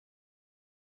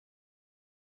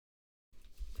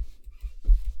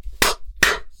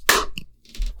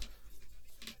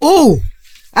Ooh,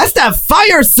 that's that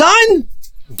fire, son.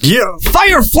 Yeah.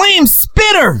 Fire flame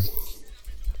spitter.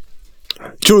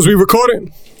 Jules, we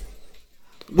recording?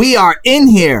 We are in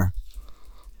here.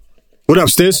 What up,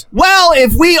 Stiz? Well,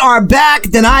 if we are back,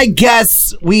 then I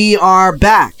guess we are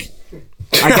back.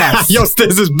 I guess. Yo,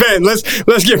 Stiz is Ben. Let's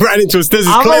get right into it. Stiz is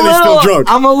clearly still drunk.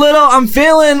 I'm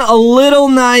feeling a little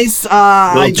nice.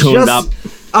 Tuned up.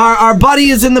 Our buddy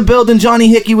is in the building. Johnny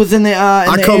Hickey was in the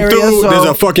I come area, through. so There's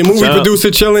a fucking movie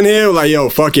producer chilling here. Like, yo,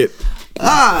 fuck it.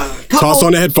 Toss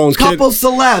on the headphones, kid. Couple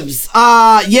celebs.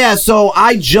 Yeah, so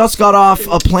I just got off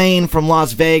a plane from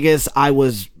Las Vegas. I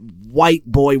was white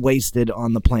boy wasted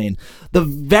on the plane. The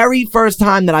very first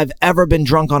time that I've ever been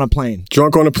drunk on a plane.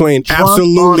 Drunk on a plane. Drunk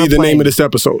Absolutely on a the plane. name of this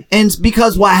episode. And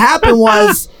because what happened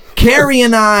was Carrie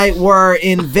and I were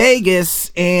in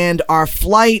Vegas and our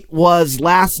flight was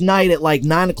last night at like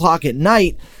 9 o'clock at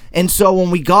night. And so when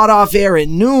we got off air at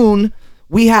noon,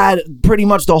 we had pretty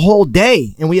much the whole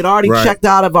day and we had already checked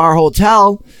out of our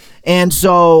hotel. And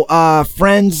so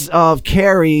friends of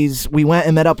Carrie's, we went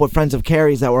and met up with friends of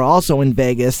Carrie's that were also in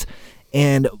Vegas.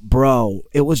 And bro,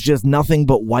 it was just nothing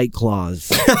but White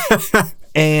Claws.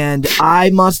 And I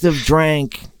must have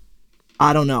drank,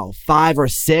 I don't know, 5 or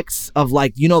 6 of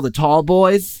like, you know, the tall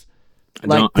boys. I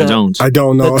don't. I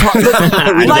don't know. No.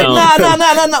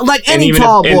 Like any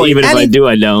tall boy. Even if I do,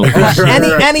 I don't.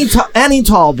 any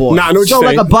tall boy. Nah, I know what so you're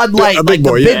like saying. a Bud Light, A big like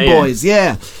boy, the big boys,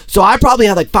 yeah. So I probably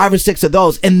had like 5 or 6 of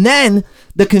those. And then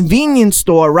the convenience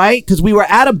store, right? Because we were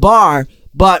at a bar,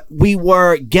 but we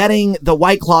were getting the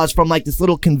White Claws from like this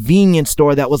little convenience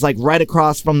store that was like right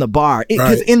across from the bar.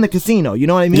 Because in the casino, you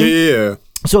know what I mean? Yeah.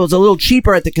 So it was a little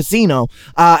cheaper at the casino,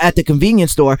 at the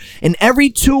convenience store. And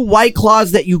every 2 White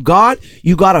Claws that you got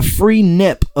a free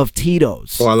nip of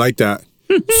Tito's. Oh, I like that.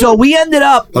 So we ended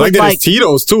up I like with that like it's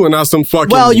Tito's too, and not some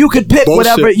fucking. well, you could pick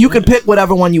bullshit.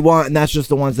 whatever one you want, and that's just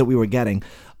the ones that we were getting.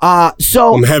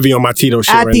 So I'm heavy on my Tito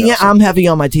shit at right the now. end, I'm heavy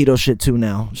on my Tito shit too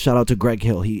now. Shout out to Greg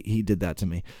Hill, he did that to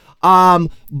me.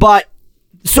 But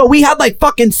so we had like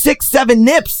fucking 6, 7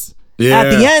 nips at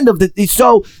the end of the.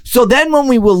 So then when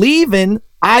we were leaving,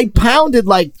 I pounded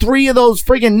like 3 of those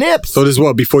friggin' nips. So this is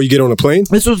what, before you get on the plane?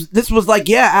 This was like,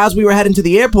 yeah, as we were heading to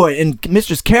the airport, and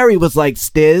Mistress Carrie was like,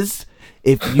 Stiz,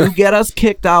 if you get us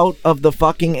kicked out of the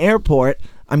fucking airport,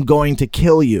 I'm going to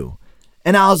kill you.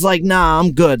 And I was like, nah,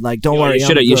 I'm good. Like, don't worry.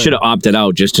 You should have opted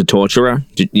out just to torture her.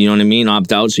 You know what I mean?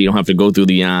 Opt out so you don't have to go through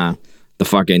the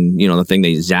fucking, you know, the thing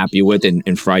they zap you with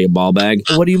and fry your ball bag.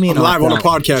 What do you mean? I'm live on a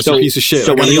podcast, you piece of shit.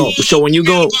 So when you go, So when you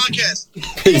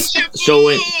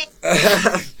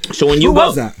Who go,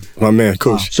 was that? My man,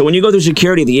 Coach. So when you go through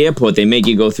security at the airport, they make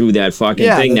you go through that fucking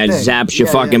thing that zaps your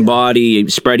fucking body,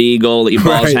 spread eagle, let your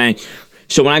balls hang.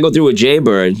 So when I go through with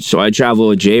Jaybird, so I travel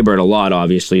with Jaybird a lot,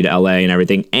 obviously, to LA and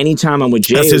everything. Anytime I'm with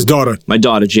Jay, that's his daughter. My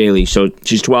daughter, Jaylee. So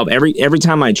she's 12. Every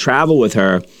time I travel with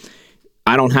her,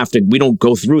 I don't have to. We don't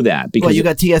go through that because you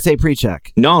got TSA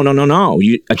pre-check. No.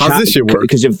 How's this shit work?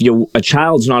 Because if a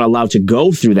child's not allowed to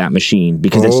go through that machine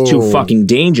because it's too fucking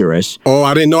dangerous. Oh,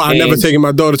 I didn't know. I've never taken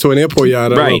my daughter to an airport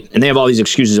yet. Right, and they have all these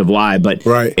excuses of why, but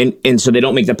and so they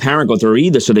don't make the parent go through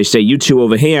either. So they say you 2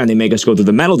 over here, and they make us go through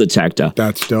the metal detector.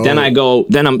 That's dope.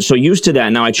 Then I'm so used to that.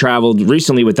 Now I traveled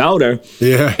recently without her.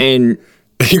 Yeah, and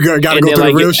you gotta go through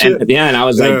the real shit. And I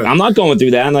was like, I'm not going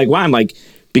through that. I'm like, why? I'm like,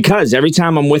 because every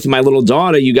time I'm with my little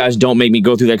daughter, you guys don't make me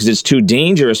go through that because it's too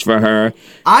dangerous for her.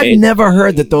 I've never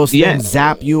heard that those things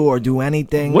zap you or do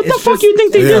anything. What the fuck do you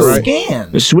think they do?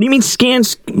 Scans. What do you mean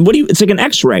scans? It's like an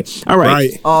X-ray. All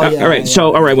right. Oh, yeah, all right.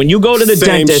 So all right, when you go to the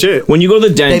dentist, shit. when you go to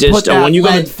the dentist, or when you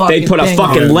go, they put a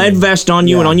fucking lead vest on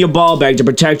you and on your ball bag to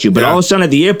protect you. But all of a sudden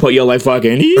at the airport, you're like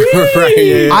fucking.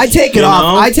 I take it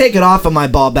off. I take it off of my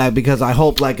ball bag because I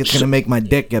hope like it's gonna make my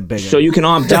dick get bigger. So you can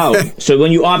opt out. So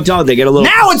when you opt out, they get a little.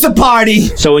 Now it's a party.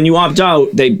 So when you opt out,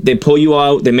 they pull you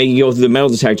out, they make you go through the metal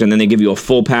detector, and then they give you a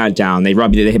full pat down. They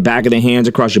rub the back of their hands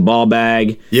across your ball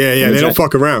bag. Yeah, they don't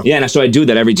fuck around. Yeah, and so I do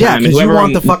that every Yeah, time. because you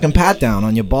want the fucking pat down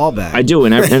on your ball bag. I do,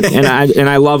 and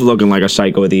I love looking like a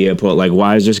psycho at the airport. Like,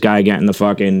 why is this guy getting the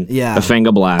fucking the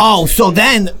finger blast? Oh, so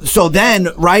then,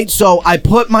 right? So I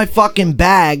put my fucking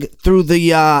bag through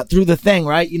the thing,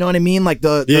 right? You know what I mean? Like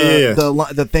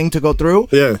the thing to go through.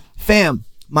 Yeah, fam.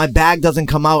 My bag doesn't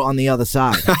come out on the other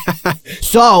side.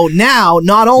 So now,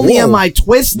 not only am I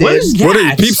twisted. What is that? What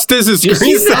is Peep Stiz's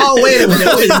screensaver? Oh, wait a minute.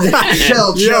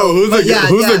 Chill. Yo,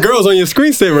 who's the girls on your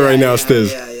screensaver right now,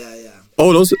 Stiz? Yeah.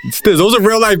 Oh, those are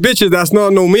real life bitches. That's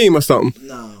not no meme or something.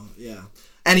 No, yeah.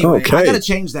 Anyway, I gotta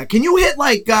change that. Can you hit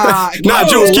like? Nah,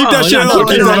 Jules, keep that shit on.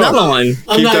 Keep that on. Keep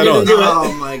that on.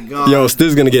 Oh my god. Yo,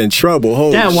 Stiz gonna get in trouble.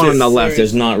 Holy that shit. one on the left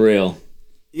is not real.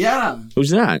 Yeah.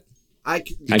 Who's that? I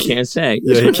can't say.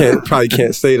 Yeah, he probably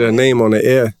can't say the name on the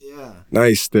air. Yeah.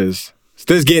 Nice, Stiz.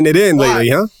 Stiz getting it in lately,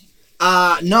 huh?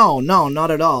 No,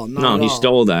 not at all. No, he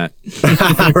stole that.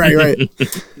 right.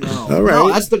 No. All right.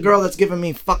 No, that's the girl that's giving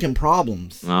me fucking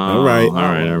problems. All right. All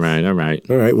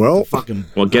right. Well,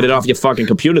 Well, get it off your fucking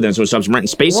computer then, so it stops renting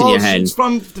space in your head. It's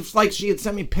from like she had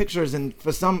sent me pictures, and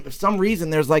for some reason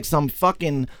there's like some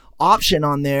fucking option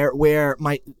on there where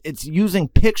it's using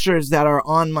pictures that are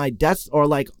on my desk, or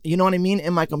like, you know what I mean,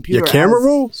 in my computer. your camera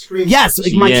roll? Yes,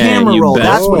 like my camera roll. Bet.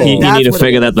 That's what it is. You need to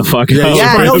figure that the fuck out.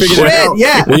 Yeah, no shit.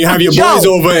 Yeah. When you have your boys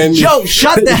over and Joe,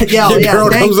 shut that. your girl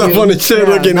comes up on the chair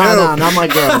looking no, hell. not my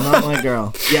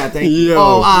girl. Yeah, thank you.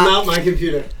 Yo. Not my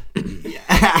computer.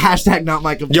 Hashtag not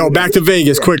my computer. Yo, back to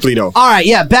Vegas quickly though. All right,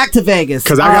 yeah, back to Vegas.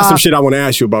 Because I got some shit I want to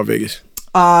ask you about Vegas.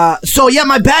 So yeah,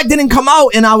 my bag didn't come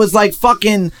out, and I was like,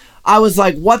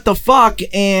 what the fuck?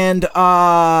 And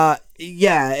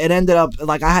yeah, it ended up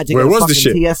like I had to get a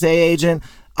fucking TSA agent.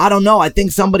 I don't know. I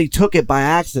think somebody took it by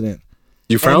accident.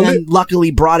 You found and then it?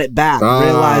 Luckily brought it back.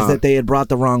 Realized that they had brought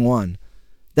the wrong one.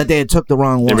 That they had took the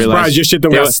wrong one. Surprised your shit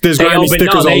don't got grimy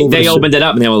stickers all over They opened it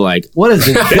up and they were like, "What is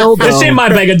this dildo?" This ain't my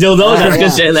bag of dildos. I was gonna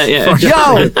say that. Yeah.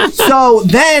 Yo, so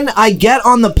then I get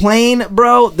on the plane,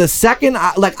 bro. The second,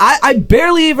 I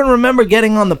barely even remember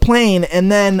getting on the plane,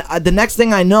 and then the next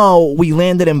thing I know, we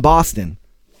landed in Boston.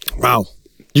 Wow.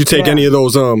 You take any of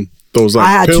those like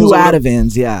I had pills two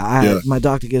Ativans. Yeah, my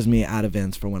doctor gives me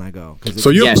Ativans for when I go. So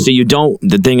you don't.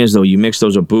 The thing is though, you mix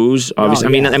those with booze. Obviously, I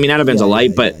mean, Ativans are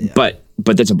light, but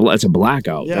it's a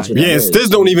blackout. Yeah, That's what Stiz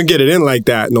don't even get it in like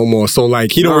that no more. So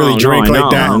like he don't really drink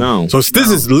like that. No. So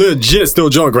Stiz is legit still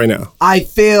drunk right now. I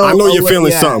know you're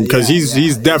feeling something because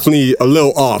he's definitely a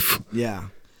little off. Yeah.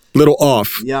 Little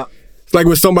off. Yeah. It's like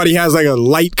when somebody has like a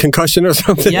light concussion or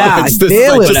something. Yeah, like, I Stiz feel is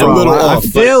like it, just a bro. little I off.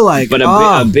 feel like, but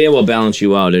a beer will balance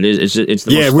you out. It's the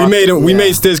yeah. most We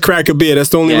made Stiz crack a beer. That's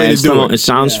the only way to do it. It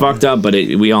sounds fucked up, but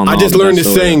we all know. I just learned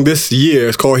this saying this year.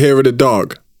 It's called hair of the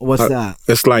dog. What's that?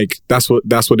 It's like that's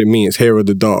what it means. Hair of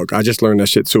the dog. I just learned that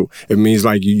shit too. It means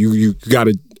like you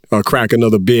gotta crack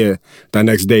another beer that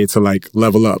next day to like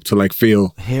level up, to like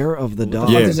feel. Hair of the dog.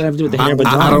 Yeah. What does that have to do with the hair of the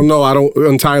dog? I don't know. I don't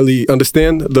entirely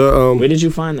understand the. Where did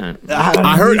you find that?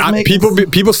 I heard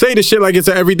people say this shit like it's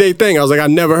an everyday thing. I was like, I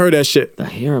never heard that shit. The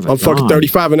hair of a I'm dog. fucking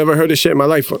 35. I never heard this shit in my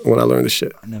life when I learned this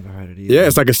shit. I never heard it either. Yeah,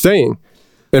 it's like a saying,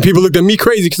 and people looked at me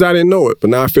crazy because I didn't know it.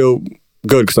 But now I feel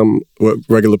good because I'm with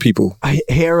regular people.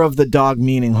 Hair of the dog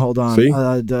meaning. Hold on. See?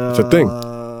 It's a thing.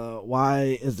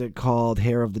 Why is it called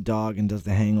hair of the dog, and does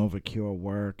the hangover cure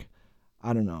work?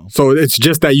 I don't know. So it's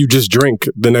just that you just drink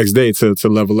the next day to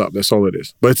level up. That's all it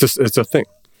is. But it's a thing.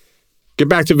 Get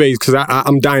back to Vegas because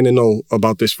I'm dying to know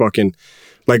about this fucking.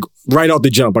 Like right out the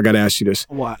jump, I gotta ask you this.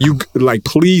 What? You like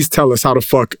please tell us how the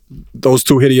fuck those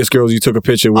two hideous girls you took a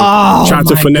picture with tried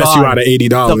to finesse you out of $80.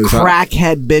 The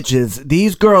crackhead bitches.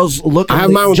 These girls look. I have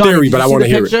my own theory, but I want to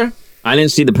hear it. I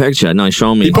didn't see the picture. No,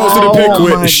 show me. He posted a pic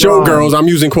with my showgirls. I'm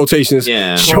using quotations.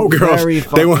 Yeah. Showgirls.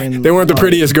 They weren't the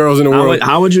prettiest girls in the world.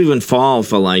 How would you even fall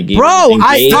for like? Bro, all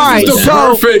right, the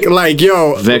perfect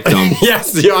victim.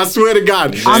 Yes, yo, I swear to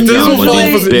God. I'm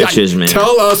usually bitches, man.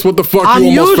 Tell us what the fuck I'm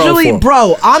you almost usually, fell for.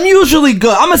 bro. I'm usually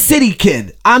good. I'm a city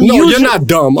kid. You're not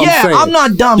dumb. I'm saying. I'm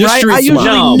not dumb, You're right? street I usually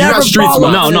smart. never You're street fall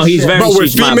smart. into He's shit. very But with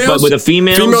street smart. females, But with the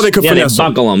females, they could finesse they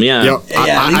buckle them. Yeah.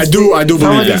 I do Some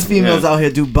believe of these that. females out here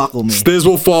do buckle me. Stiz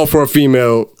will fall for a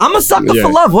female. I'm a sucker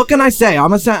for love. What can I say?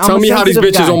 Tell me how these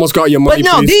bitches almost got your money. But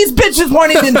no, please. these bitches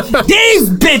weren't even these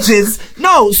bitches.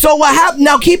 No. So what happened?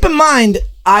 Now keep in mind,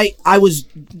 I was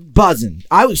buzzing.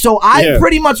 I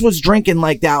pretty much was drinking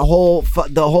like that whole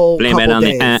Blame couple it on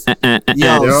days. the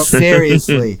Yo,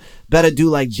 seriously. Better do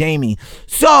like Jamie.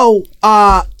 So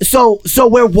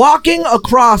we're walking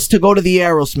across to go to the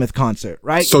Aerosmith concert,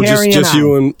 right? So Carrie just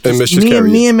you and Mistress Carrie.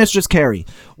 Me and Mistress Carrie.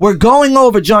 We're going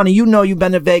over, Johnny. You know, you've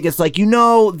been to Vegas. Like, you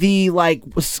know the like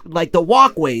the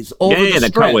walkways over the the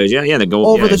strip. cutways. Yeah, they go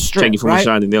over the strip. Take you from right? one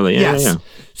side to the other. Yeah, yes. yeah.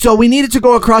 So we needed to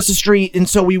go across the street, and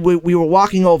so we were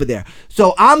walking over there.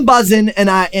 So I'm buzzing, and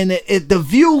the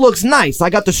view looks nice. I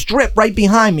got the strip right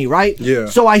behind me, right? Yeah.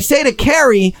 So I say to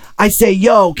Carrie,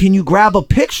 yo, can you grab a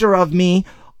picture of me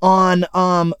on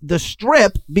the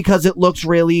strip because it looks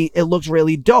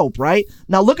really dope, right?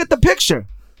 Now look at the picture.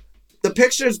 The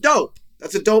picture's dope.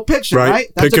 That's a dope picture, right?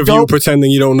 That's Pic of you pretending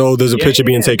you don't know there's a picture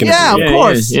being taken. Yeah, of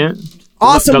course. Yeah.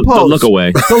 Awesome pose. The look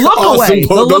away. The look away.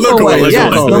 The look away.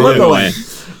 Yes, the look away.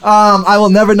 I will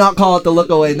never not call it the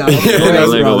look away now.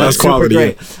 That's quality.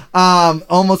 Great.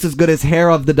 Almost as good as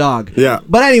hair of the dog. Yeah.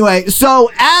 But anyway,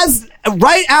 so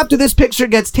right after this picture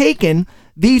gets taken,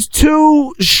 these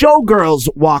two showgirls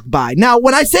walk by. Now,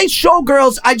 when I say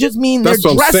showgirls, I just mean they're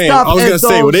dressed up. I was gonna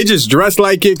say, were they just dressed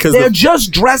like it? Because they're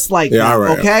just dressed like that.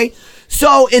 Right, okay.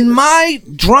 So in my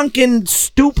drunken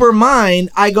stupor mind,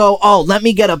 I go, oh, let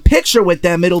me get a picture with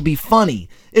them. It'll be funny.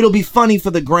 It'll be funny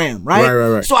for the gram, right?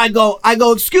 Right. So I go,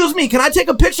 excuse me, can I take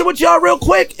a picture with y'all real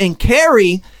quick? And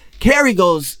Carrie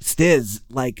goes, Stiz,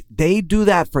 like, they do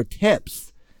that for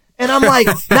tips. And I'm like,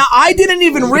 now I didn't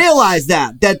even realize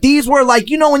that these were like,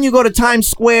 you know, when you go to Times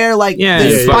Square, like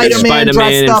the Spider-Man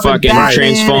dressed up and Batman,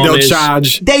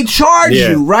 Transformers. They charge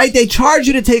you, right? They charge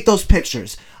you to take those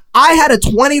pictures. I had a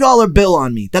 $20 bill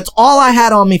on me. That's all I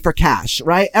had on me for cash,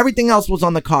 right? Everything else was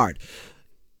on the card.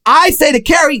 I say to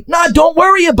Carrie, nah, don't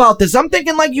worry about this. I'm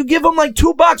thinking like you give them like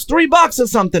 $2, $3 or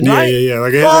something, right? Yeah.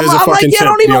 Like, so I'm like, yeah,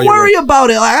 don't even worry about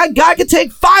it. Like, I could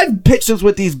take 5 pictures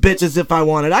with these bitches if I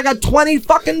wanted. I got $20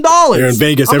 fucking. You're in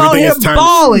Vegas. I'm everything out is here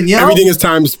balling, yo. Everything is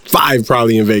times 5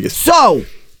 probably in Vegas. So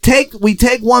we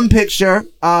take one picture.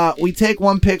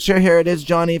 Here it is,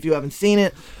 Johnny. If you haven't seen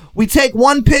it, we take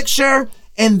one picture.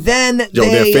 And then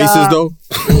their faces though,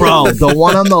 bro. The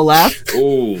one on the left,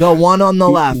 the one on the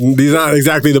left. These aren't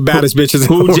exactly the baddest bitches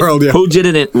in the world. Who did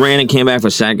it? Ran and came back for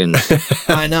seconds.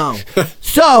 I know.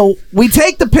 So we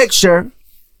take the picture,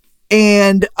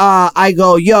 and I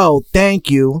go, "Yo,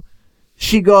 thank you."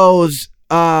 She goes,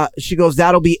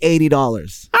 "That'll be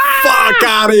 $80." Fuck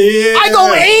out of here! I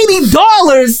go,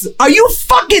 $80? Are you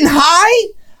fucking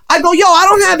high? I go, "Yo, I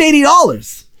don't have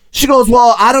 $80." She goes,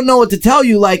 well, I don't know what to tell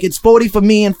you. Like, it's 40 for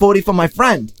me and 40 for my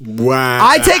friend. Wow.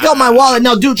 I take out my wallet.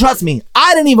 No, dude, trust me.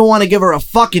 I didn't even want to give her a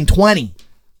fucking 20.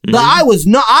 Mm-hmm. I was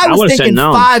thinking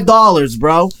 $5,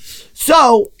 bro.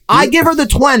 So I give her the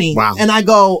 20. Wow. And I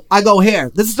go, here.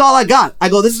 This is all I got.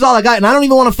 This is all I got. And I don't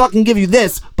even want to fucking give you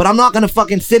this, but I'm not going to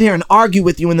fucking sit here and argue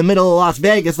with you in the middle of Las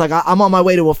Vegas. Like, I'm on my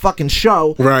way to a fucking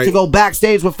show to go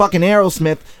backstage with fucking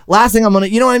Aerosmith. Last thing I'm going to,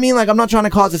 you know what I mean? Like, I'm not trying to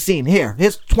cause a scene.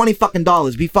 Here's $20 fucking.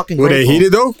 Be fucking grateful. Were they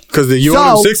heated though? Because you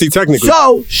owe them 60 technically.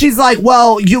 So she's like,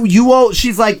 well, you owe,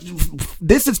 she's like,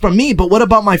 this is for me, but what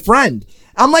about my friend?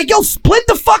 I'm like, yo, split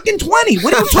the fucking 20.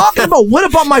 What are you talking about? What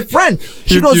about my friend?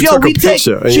 She goes, yo, we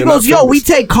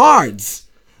take cards.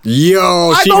 Yo,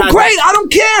 I go, great, I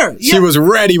don't care. She was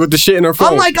ready with the shit in her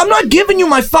phone. I'm like, I'm not giving you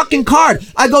my fucking card.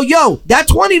 I go, yo, that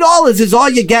 $20 is all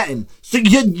you're getting. So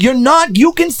you're not,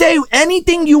 you can say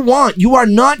anything you want. You are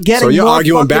not getting. So you're more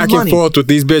arguing back and money. forth with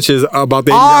these bitches about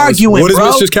the arguing. What is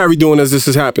Mistress Carrie doing as this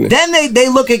is happening? Then they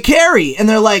look at Carrie and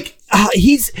they're like,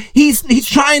 he's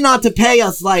trying not to pay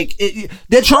us. Like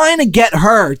they're trying to get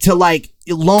her to like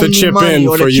loan me money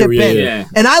or to chip in. Yeah.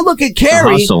 And I look at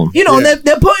Carrie, you know, and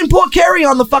they're putting poor Carrie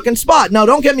on the fucking spot. Now,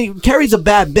 don't get me, Carrie's a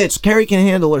bad bitch. Carrie can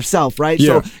handle herself, right?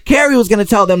 Yeah. So Carrie was gonna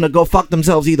tell them to go fuck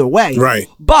themselves either way, right?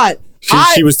 But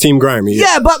she was Team Grimy.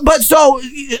 Yeah, but so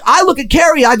I look at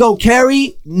Carrie, I go,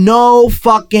 Carrie, no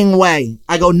fucking way.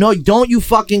 I go, no, don't you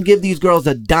fucking give these girls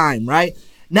a dime, right?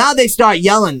 Now they start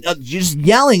yelling, just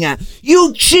yelling at,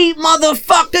 you cheap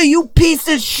motherfucker, you piece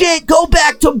of shit, go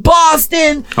back to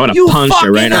Boston. I would have punched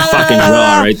her right in her fucking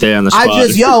jaw right there on the spot.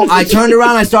 I turned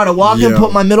around, I started walking,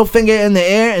 put my middle finger in the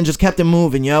air, and just kept it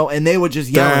moving, yo. And they were just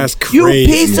yelling, that's crazy. You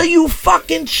piece of, you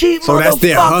fucking cheap motherfucker. So that's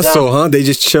their hustle, huh? They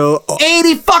just chill.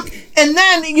 80 fuck. And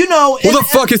then, you know... Who the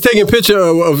fuck is taking a picture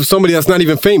of somebody that's not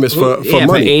even famous for money?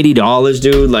 For $80,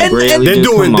 dude. Like, really?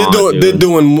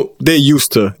 They're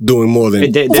used to doing more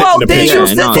than... They used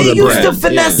to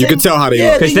finesse. You can tell how they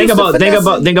are. Because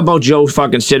think about Joe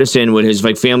fucking Citizen with his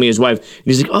like family, his wife. And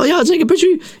he's like, oh yeah, I'll take a picture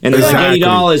of you. And there's like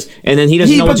 $80, and then he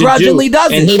doesn't know what to do. He begrudgingly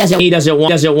does it. And he doesn't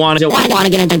want to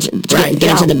get into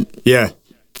the... Yeah.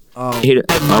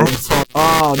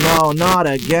 Oh no, not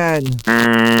again.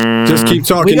 Just keep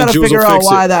talking. We gotta figure out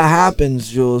why that happens,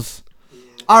 Jules.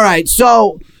 All right,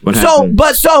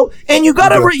 and you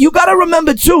gotta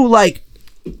remember too, like,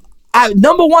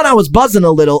 number one, I was buzzing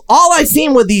a little. All I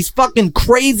seen were these fucking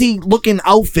crazy looking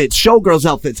outfits, showgirls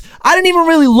outfits. I didn't even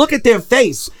really look at their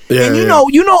face. Yeah, and you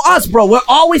know us, bro. We're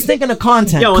always thinking of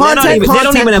content. Yo, they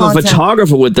don't even have a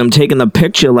photographer with them taking the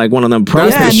picture like one of them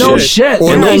pros. Yeah, no shit.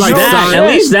 Or at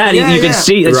least that you can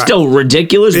see. It's still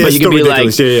ridiculous, but you can be like,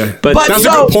 but that's a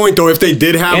good point though. If they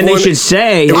did have and one, they should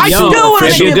say,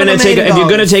 if you're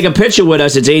gonna take a picture with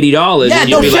us, it's $80. Yeah,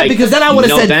 no shit, because then I would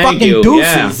have said fucking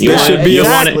deuces.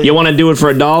 You want want to do it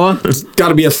for $1? Got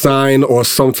to be a sign or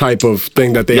some type of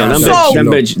thing that they have. Them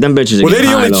bitches. Well, they're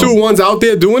the only two ones out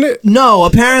there doing it. No,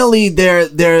 apparently they're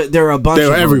a bunch.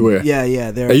 They're of everywhere. Them. Yeah.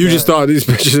 And you just thought these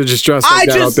bitches are just dressed like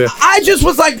that out there. I just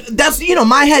was like, that's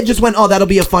my head just went, oh, that'll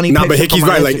be a funny. Nah, but Hickey's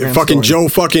right. Like fucking Joe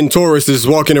fucking Taurus is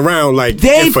walking around like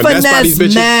they finesse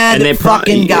mad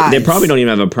fucking guys. They probably don't even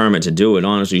have a permit to do it.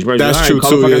 Honestly, that's true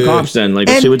call the fucking cops then. Like,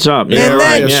 see what's up. Yeah,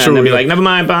 right. Yeah, and they'll be like, never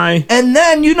mind, bye. And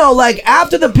then like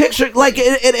after the picture, like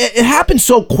it happened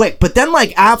so quick. But then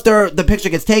like after the picture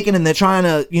gets taken and they're trying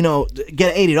to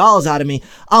get $80 out of me,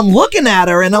 I'm looking at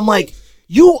her and I'm like,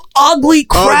 you ugly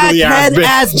crackhead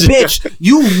ass bitch.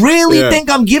 You really think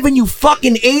I'm giving you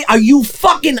fucking 8? Are you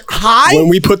fucking high? When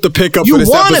we put the pick up you for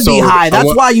this episode. You want to be high.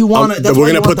 That's why you want to.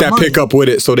 We're going to put that pick up with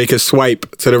it so they can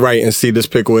swipe to the right and see this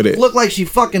pic with it. Looked like she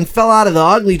fucking fell out of the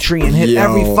ugly tree and hit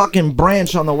every fucking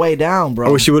branch on the way down, bro.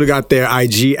 I wish you would have got their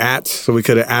IG @, so we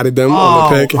could have added them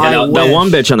on the pic. The one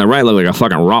bitch on the right looked like a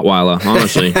fucking Rottweiler,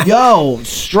 honestly. Yo,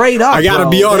 straight up, I got to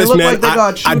be honest, man.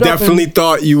 I definitely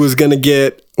thought you was going to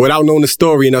get... Without knowing the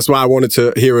story, and that's why I wanted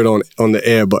to hear it on the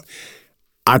air, but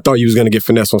I thought you was going to get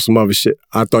finessed on some other shit.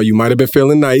 I thought you might have been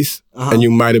feeling nice, and you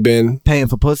might have been... Paying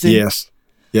for pussy? Yes.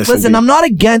 Listen, indeed. I'm not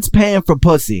against paying for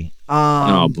pussy.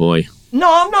 Oh, boy. No,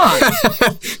 I'm not.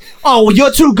 Oh,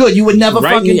 you're too good. You would never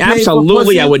fucking pay for pussy?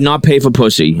 Absolutely, I would not pay for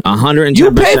pussy. 110%.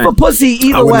 You pay for pussy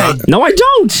either way. Not. No, I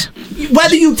don't.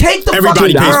 Whether you take the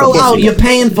fucking girl out, you're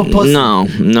paying for pussy. No.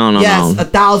 Yes,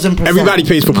 1,000%. Everybody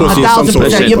pays for pussy.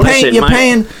 1,000%. You're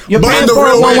paying for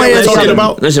it one way or the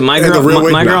other. Listen,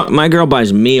 my girl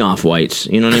buys me off whites.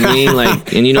 You know what I mean?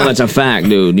 Like, and that's a fact,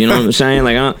 dude. You know what I'm saying?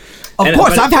 Like, Of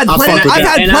course, I've had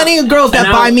plenty of girls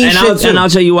that buy me shit too. And I'll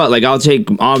tell you what, like I'll take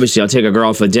a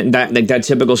girl for that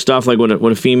typical stuff, like with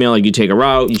a female, like you take her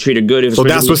out, you treat her good. So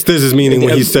that's what Stiz is meaning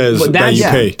when he says that you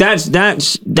pay.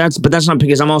 But that's not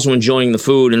because I'm also enjoying the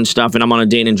food and stuff, and I'm on a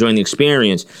date and enjoying the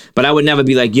experience. But I would never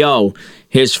be like, yo,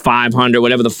 here's 500,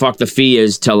 whatever the fuck the fee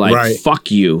is to like fuck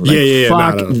you. Like,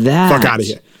 fuck that. Fuck out of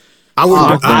here. I would.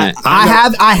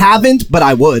 I haven't, but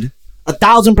I would.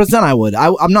 1,000% I would.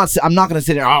 I'm not gonna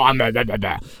sit there. Oh, I'm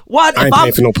what? I ain't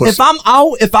paying for no pussy.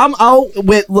 If I'm out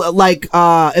with like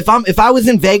if I was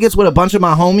in Vegas with a bunch of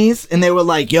my homies and they were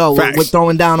like, yo, we're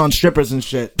throwing down on strippers and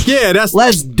shit. Yeah,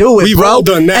 let's do it. We've bro. all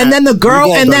done that. And then the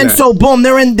girl, and then so boom,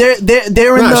 they're in the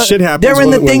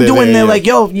thing doing. They're like,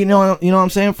 yo, you know what I'm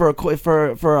saying? For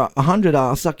 100,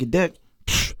 I'll suck your dick.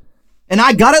 And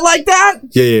I got it like that.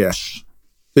 Yeah.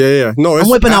 Yeah. No, I'm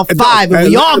whipping out 5, and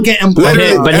we all getting. But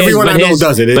everyone I know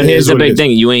does it. But here's the big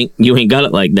thing: you ain't got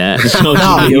it like that. So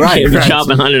no, you right. Can't be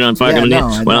chopping 100 on fucking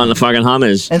on the fucking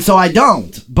hummus. And so I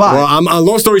don't. But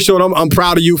long story short, I'm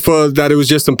proud of you for that. It was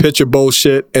just some picture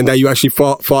bullshit, and that you actually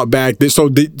fought back. So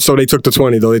they took the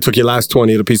 20 though. They took your last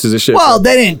 20 of the pieces of shit. Well,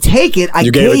 they didn't take it.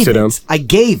 You gave it to them. I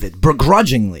gave it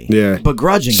begrudgingly. Yeah,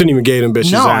 begrudgingly. Shouldn't even gave them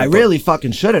bitches. No, I really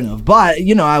fucking shouldn't have. But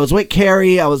I was with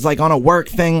Carrie. I was like on a work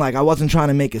thing. Like I wasn't trying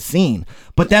to make a scene.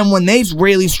 But then when they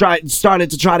really started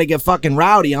to try to get fucking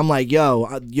rowdy, I'm like,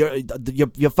 yo,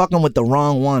 you're fucking with the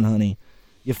wrong one, honey.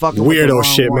 You're fucking with the wrong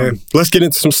shit, one. man. Let's get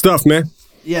into some stuff, man.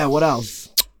 Yeah, what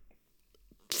else?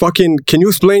 Fucking, can you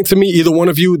explain to me, either one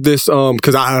of you, this,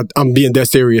 because I'm being dead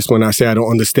serious when I say I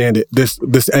don't understand it. This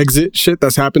exit shit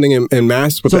that's happening in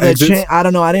Mass with the exits? I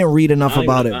don't know. I didn't read enough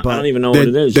about it. But I don't even know what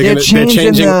it is. They're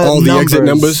changing all the exit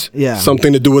numbers. Yeah.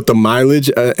 Something to do with the mileage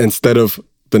instead of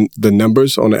the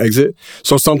numbers on the exit.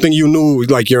 So something you knew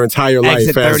like your entire life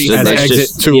exit 30, as exit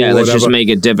 2 or whatever. Let's just make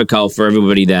it difficult for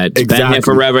everybody that's been here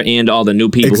forever and all the new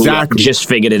people who just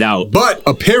figured it out. But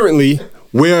apparently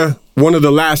we're one of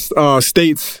the last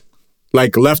states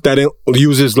like left that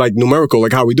uses like numerical,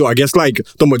 like how we do. I guess like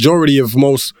the majority of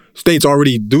most states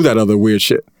already do that other weird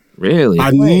shit. Really?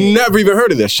 I never even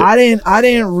heard of that shit. I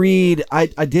didn't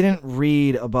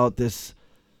read about this.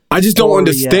 I just don't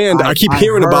understand. I keep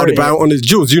hearing about it, but I don't understand.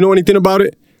 Jules, do you know anything about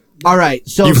it? All right.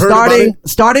 So You've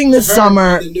starting this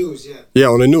summer. On the news, yeah,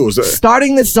 on the news.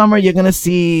 Starting this summer, you're gonna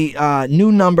see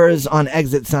new numbers on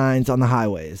exit signs on the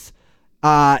highways.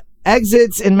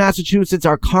 Exits in Massachusetts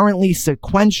are currently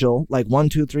sequential, like 1,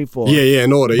 2, 3, 4. Yeah,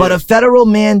 in order. But a federal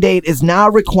mandate is now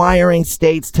requiring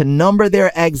states to number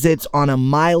their exits on a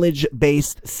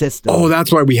mileage-based system. Oh,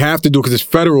 that's why we have to do it, because it's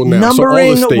federal now.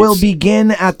 Numbering so all the will begin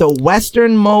at the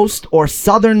westernmost or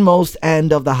southernmost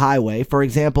end of the highway. For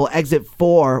example, exit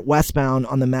 4 westbound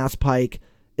on the Mass Pike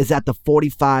is at the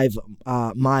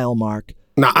 45-mile mark.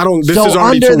 Nah, this is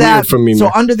already too weird for me, man.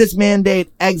 So under this mandate,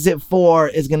 exit 4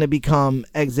 is going to become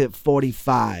exit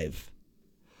 45.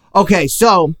 Okay,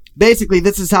 so basically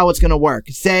this is how it's going to work.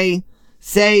 Say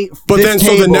say. But then,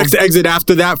 so the next exit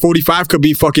after that, 45, could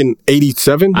be fucking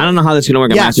 87. I don't know how that's gonna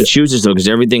work in Massachusetts though, because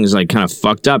everything's like kind of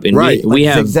fucked up. And we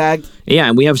have zigzagged. Yeah,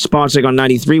 and we have spots like on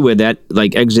 93 where that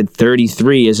like exit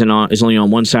 33 is only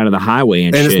on one side of the highway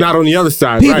and shit. It's not on the other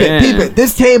side. Peep right? it.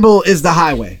 This table is the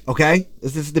highway. Okay,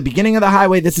 this is the beginning of the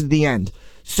highway. This is the end.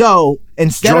 So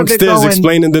instead of it going,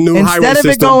 explaining the new highway system. Instead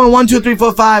of it going 1, 2, 3,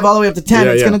 4, 5 all the way up to 10,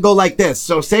 it's gonna go like this.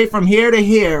 So say from here to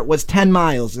here was 10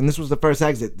 miles, and this was the first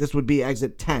exit. This would be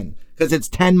exit 10 because it's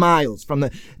 10 miles from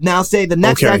the. Now say the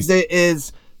next exit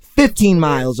is 15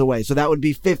 miles away, so that would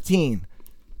be 15.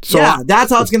 So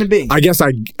that's how it's gonna be. I guess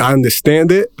I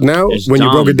understand it now. It's when dumb.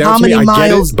 you broke it down to me, I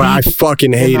get it, but I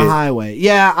fucking hate it. Highway.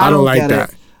 Yeah, I don't like get that.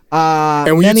 It.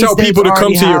 And when you tell people to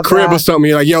come to your crib or something,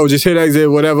 you're like, yo, just hit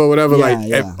exit, whatever,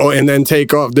 and then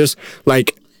take off. This,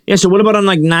 like... Yeah, so what about on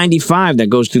like 95 that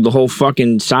goes through the whole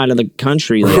fucking side of the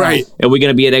country? Like, right. Are we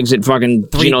going to be at exit fucking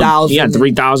 3,000?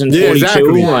 3,042? Yeah,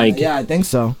 exactly. Yeah, I think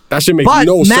so. That should make no sense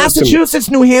to me. But Massachusetts,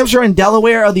 New Hampshire, and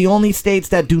Delaware are the only states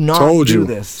that do not do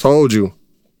this. Told you.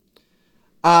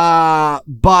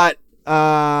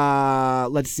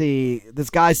 Let's see. This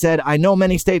guy said, I know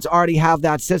many states already have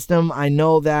that system. I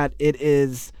know that it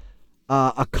is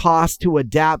a cost to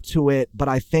adapt to it, but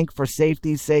I think for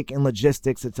safety's sake and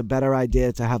logistics, it's a better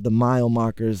idea to have the mile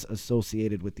markers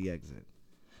associated with the exit.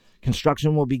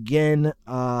 Construction will begin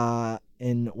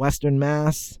in Western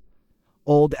Mass.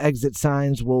 Old exit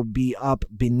signs will be up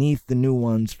beneath the new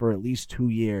ones for at least 2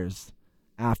 years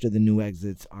after the new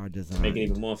exits are designed. Make it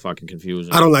even more fucking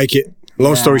confusing. I don't like it.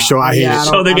 Long story short, I hate it.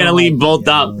 So they're gonna leave both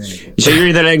up. So you're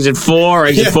either at exit 4 or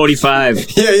exit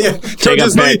 45. Yeah. So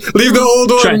just leave the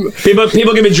old one.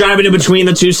 People can be driving in between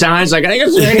the two sides. Like I think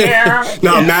it's in here.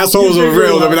 Nah, massholes are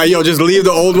real. They'll be like, yo, just leave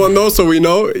the old one though, so we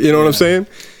know. You know what I'm saying?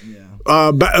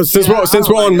 But since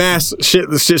we're on mass shit,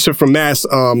 the shit from mass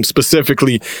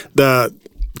specifically,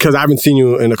 because I haven't seen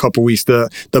you in a couple weeks, the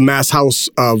Mass House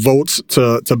votes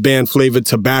to ban flavored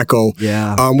tobacco.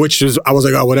 Yeah. Which is, I was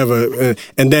like, oh, whatever.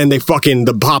 And then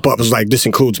the pop-up was like, this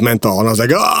includes menthol. And I was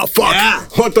like, oh, fuck. Yeah.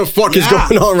 What the fuck is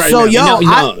going on right now?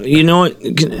 You know what?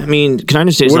 I mean, can I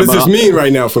just say something? What does this mean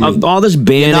right now for me? All this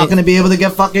banning. You're not going to be able to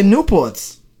get fucking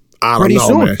Newports. I don't pretty know,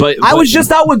 soon. Man. But I was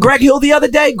just out with Greg Hill the other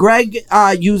day. Greg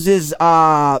uses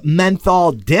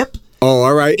menthol dip. Oh,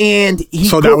 all right. And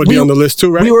that would be on the list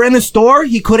too, right? We were in the store.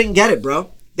 He couldn't get it,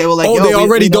 bro. They were like, "Oh, they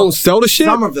already don't sell the shit."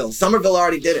 Somerville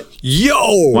already did it.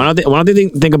 Yo, why don't they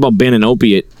think about banning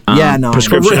opiate?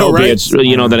 Prescription opiates. Right?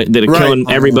 You know that are killing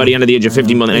everybody under the age of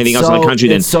 50 more than anything else in the country.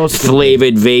 Then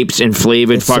flavored vapes and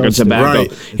flavored fucking tobacco.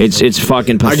 Right. It's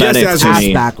fucking pathetic. I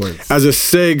guess as a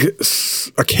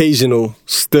occasional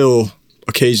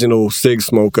cig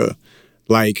smoker,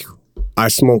 like I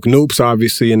smoke Noops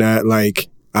obviously, and that like.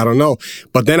 I don't know.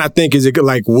 But then I think,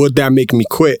 would that make me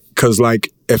quit? Because,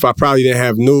 if I probably didn't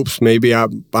have Noops, maybe I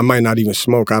might not even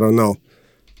smoke. I don't know.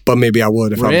 But maybe I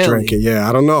would if I'm drinking. Yeah,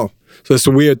 I don't know. So it's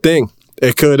a weird thing.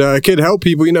 It could help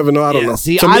people. You never know. I don't know.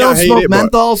 See, I don't smoke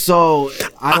menthol, so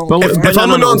I don't. If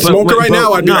I'm a non-smoker right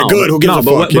now, I'd be like, good. Who gives a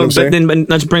fuck? But then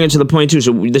let's bring it to the point too.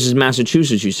 So this is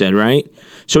Massachusetts, you said, right?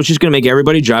 So it's just gonna make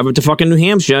everybody drive up to fucking New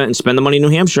Hampshire and spend the money in New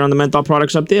Hampshire on the menthol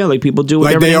products up there, like people do.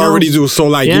 With they already do. So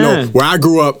where I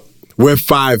grew up. We're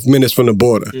 5 minutes from the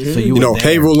border. Mm-hmm. So you know,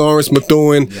 Haverhill, Lawrence,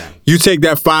 Methuen. Yeah. You take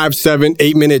that 5, 7,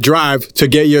 8 minute drive to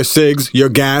get your cigs, your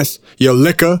gas, your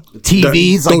liquor,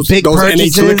 TVs, big those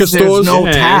purchases. NH liquor stores, no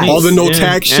tax. all the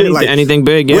tax shit, anything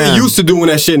big. Yeah. We're used to doing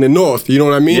that shit in the north. You know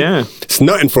what I mean? Yeah, it's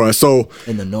nothing for us. So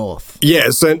in the north,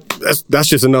 so that's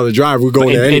just another drive. We're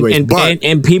going there anyways.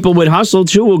 And people with hustle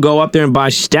too will go up there and buy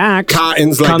stacks,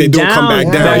 cottons, they do come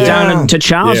back down to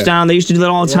Charlestown. They used to do that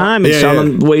all the time and sell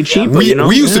them way cheaper.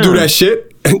 We used to do that shit.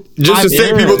 Just to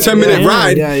save people 10-minute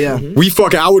ride.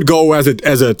 I would go as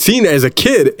a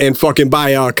kid and fucking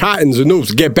buy cottons and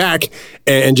Noops, get back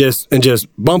and just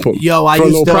bump them. Yo, I for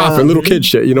used a little profit, little kid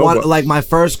shit, you know. Like my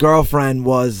first girlfriend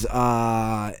was,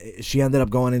 she ended up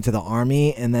going into the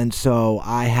army, and then so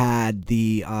I had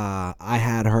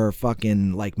her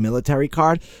fucking military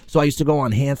card. So I used to go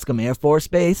on Hanscom Air Force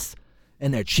Base.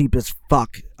 And they're cheap as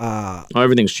fuck.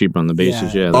 Everything's cheap on the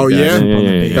bases, yeah.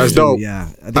 That's dope.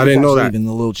 Yeah, I didn't know that. Even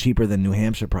a little cheaper than New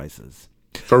Hampshire prices.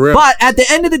 For real. But at the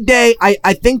end of the day,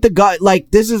 I think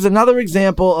this is another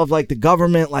example of the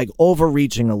government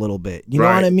overreaching a little bit. You know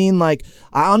what I mean? I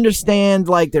understand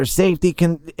there's safety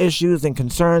issues and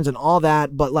concerns and all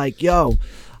that, but yo.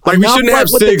 We shouldn't have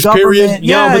cigs, period.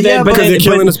 Because they're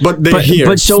killing us, but they're here.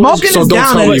 But smoking is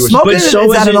down. Smoking is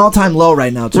at an all-time low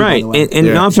right now, too. Right, and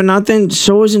not for nothing,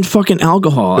 so isn't fucking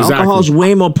alcohol. Exactly. Alcohol is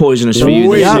way more poisonous for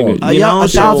you. Yeah,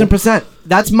 1,000%.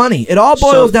 That's money. It all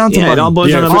boils down to money. It all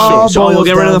boils down to money. So we'll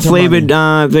get rid of the flavored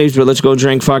vapes, but let's go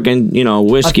drink fucking,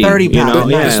 whiskey. A 30-pound.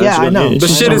 Yeah, I know. The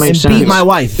shit is beat my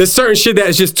wife. There's certain shit that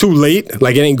is just too late.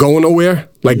 Like, it ain't going nowhere.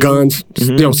 Like guns,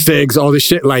 cigs, all this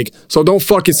shit. Like, so don't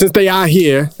fucking, since they are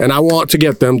here and I want to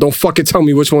get them, don't fucking tell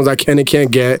me which ones I can and can't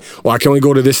get, or I can only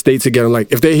go to this state to get them.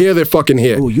 Like, if they're here, they're fucking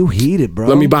here. Oh, you heated, bro.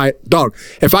 Let me buy it. Dog,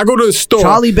 if I go to the store.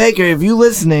 Charlie Baker, if you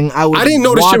listening, I didn't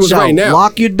know this shit was right now.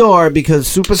 Lock your door because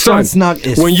Super Son Snuck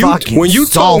is when you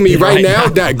told me right now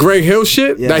that Greg Hill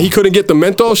shit, that he couldn't get the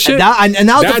menthol shit. And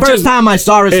that was the first time I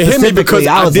saw it specifically. Hit me because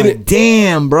I was like,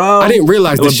 damn, bro. I didn't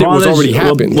realize this shit was already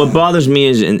happening. What bothers me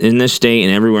is in this state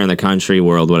and everywhere in the country,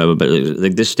 world, whatever, but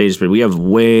like this state, we have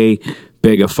way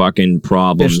bigger fucking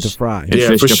problems. Fish to fry. And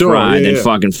fish to fry than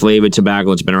fucking flavored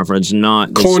tobacco. It's been around for, it's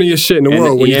not. Corniest shit in the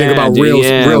world when you think about real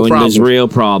problems. There's real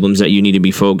problems that you need to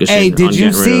be focusing on.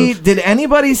 Hey, did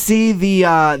anybody see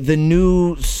the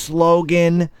new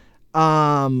slogan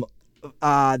that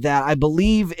I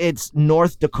believe it's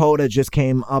North Dakota just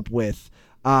came up with?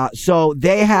 So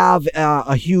they have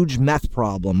a huge meth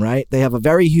problem, right? They have a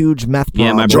very huge meth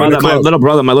problem. Yeah, my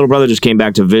little brother just came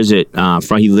back to visit.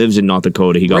 He lives in North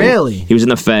Dakota. He was in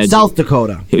the Feds. South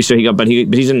Dakota. But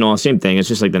he's in North. Same thing. It's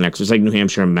just like it's like New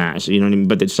Hampshire and Mass. You know what I mean?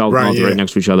 But it's South North right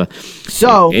next to each other.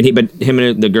 So but him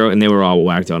and the girl and they were all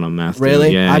whacked out on meth.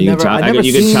 Really? Yeah, you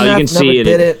can see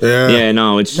it. Yeah,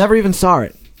 no, it's never even saw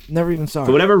it. Never even saw it.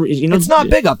 For whatever, it's not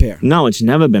big up here. No, it's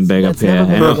never been big up here,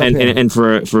 and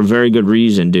for a very good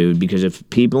reason, dude. Because if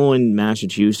people in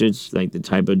Massachusetts, like the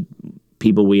type of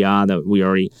people we are, that we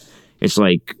already, it's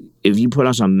like if you put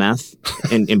us on meth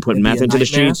and put meth into the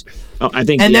streets, I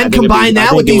think, and then combine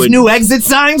that with these new exit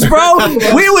signs, bro,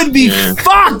 we would be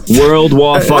fucked. World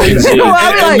War fucking Z.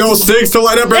 And no cigs to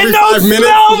light up every 5 minutes.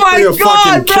 Oh my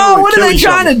god, bro! What are they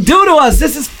trying to do to us?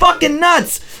 This is fucking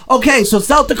nuts. Okay, so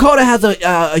South Dakota has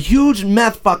a huge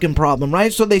meth fucking problem,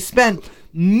 right? So they spent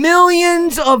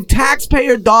millions of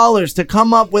taxpayer dollars to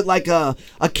come up with like a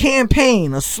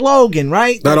campaign, a slogan,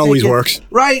 right? That always works.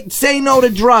 Right? Say no to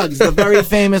drugs, the very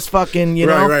famous fucking,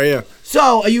 know? Right, yeah.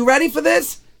 So, are you ready for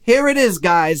this? Here it is,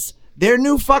 guys. Their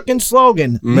new fucking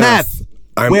slogan, meth.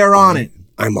 We're on it.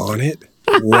 I'm on it?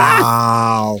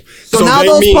 Wow. So now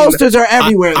those posters are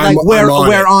everywhere. We're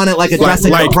on it, like addressing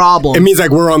the problem. It means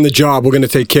like we're on the job. We're going to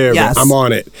take care of it. I'm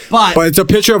on it. But it's a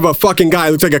picture of a fucking guy.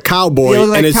 It looks like a cowboy.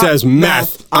 And it says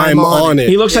meth. I'm on it.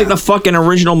 He looks like the fucking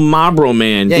original Marlboro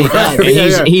man. Yeah, he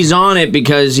does. He's on it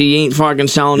because he ain't fucking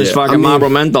selling his fucking Marlboro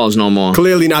menthols no more.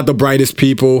 Clearly not the brightest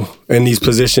people in these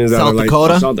positions. South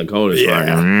Dakota? South Dakota.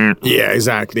 Yeah,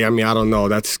 exactly. I mean, I don't know.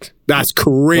 That's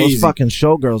crazy. Those fucking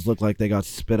showgirls look like they got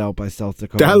spit out by South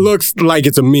Dakota. That looks like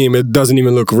it's a meme. It doesn't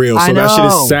even look real. So that shit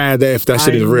is sad if that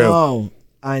shit is real.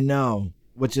 I know.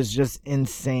 Which is just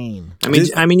insane. I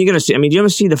mean, you gotta see. I mean, do you ever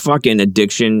see the fucking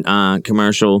addiction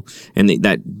commercial and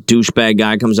that douchebag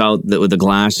guy comes out with the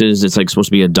glasses? It's like supposed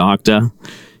to be a doctor,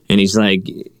 and he's like.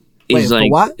 He's for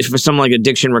what? For some like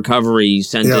addiction recovery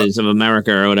centers of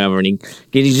America or whatever, and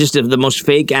he's just the most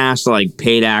fake ass like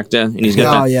paid actor, and he's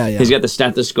got he's got the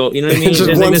stethoscope. You know what I mean? Just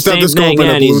one like stethoscope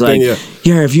and he's like,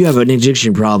 if you have an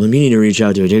addiction problem, you need to reach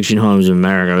out to Addiction Homes of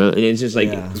America. It's just like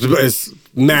it's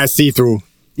mad see through.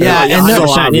 Yeah,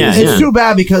 it's too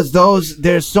bad because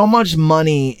there's so much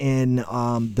money in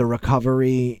the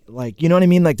recovery. Like, you know what I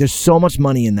mean? Like, there's so much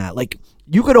money in that. Like,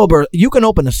 you can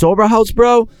open a sober house,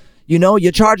 bro. You know,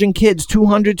 you're charging kids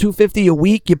 $200, $250 a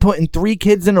week. You're putting 3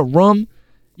 kids in a room.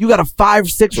 You got a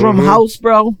 5-6 room house,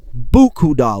 bro.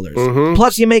 Buku dollars.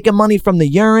 Plus, you're making money from the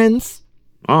urines.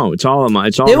 Oh, it's all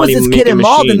money. There was this kid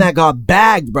involved in that got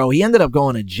bagged, bro. He ended up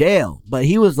going to jail, but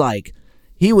he was like,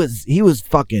 he was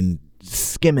fucking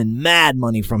skimming mad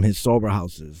money from his sober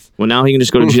houses. Well, now he can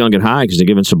just go to jail and get high because they're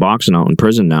giving Suboxone out in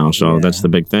prison now. So that's the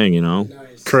big thing, you know.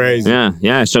 Crazy.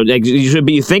 Yeah. So like,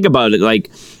 you think about it,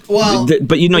 like. Well,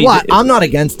 but you know, I'm not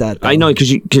against that. Though. I know because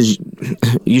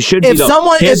you should. If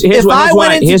I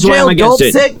went into jail dope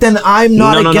sick, then I'm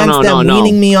not against them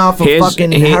weaning me off of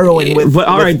fucking heroin.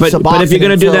 But if you're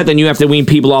gonna do that, then you have to wean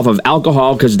people off of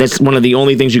alcohol because that's one of the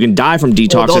only things you can die from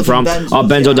detoxing from.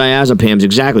 Benzodiazepams,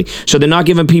 exactly. So they're not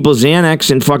giving people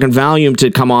Xanax and fucking Valium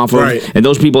to come off of, and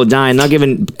those people are dying. Not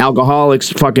giving alcoholics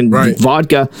fucking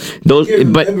vodka.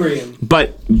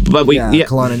 But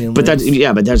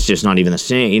that's just not even the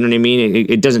same. You know what I mean?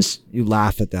 It doesn't. You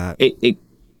laugh at that.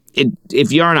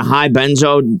 if you're on a high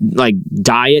benzo like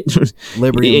diet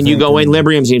and you go in,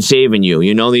 Librium's ain't saving you.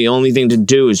 You know, the only thing to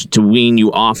do is to wean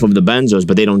you off of the benzos,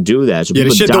 but they don't do that. So the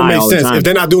shit don't make sense if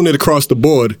they're not doing it across the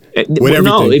board. With everything.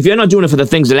 No, if you're not doing it for the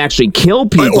things that actually kill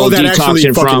people,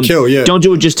 detoxing from, don't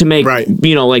do it just to make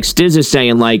you know, like Stiz is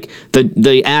saying, like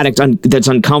the addict that's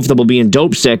uncomfortable being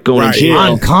dope sick going to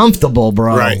jail. Uncomfortable,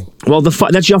 bro. Right. Well,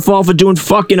 that's your fault for doing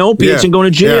fucking opiates and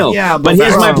going to jail. Yeah, but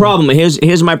here's my problem.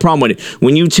 Here's my problem with it.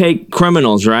 When you take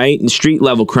criminals, right, and street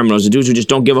level criminals, the dudes who just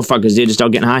don't give a fuck because they're just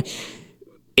out getting high,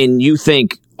 and you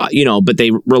think, you know, but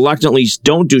they reluctantly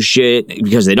don't do shit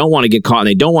because they don't want to get caught and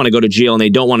they don't want to go to jail and they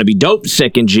don't want to be dope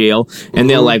sick in jail, and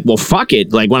they're like, well, fuck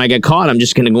it. Like when I get caught, I'm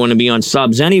just going to be on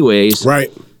subs anyways.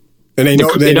 Right. And they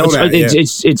know that.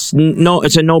 It's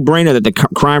a no-brainer that the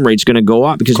crime rate's going to go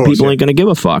up because people ain't going to give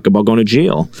a fuck about going to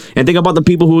jail. And think about the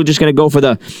people who are just going to go for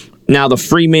the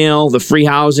free meal, the free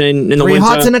housing in the winter,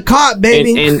 hots in a cot,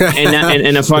 baby, and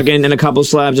a fucking and a couple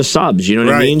slabs of subs. You know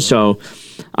what I mean? So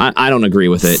I don't agree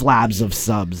with it. Slabs of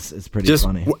subs is pretty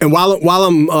funny. And while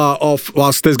I'm while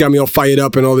Stiz got me all fired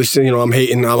up and all this, you know, I'm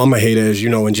hating. I'm a hater, as you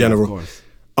know, in general.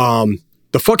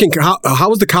 The fucking how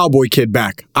was the cowboy kid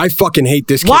back? I fucking hate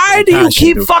this kid. Why do you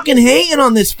keep fucking hating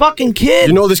on this fucking kid?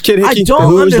 You know this kid? I don't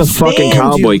understand. Who's the fucking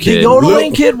cowboy kid? The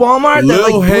yodeling kid, Walmart that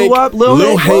like blew up.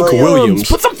 Lil Hank Williams.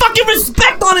 Put some fucking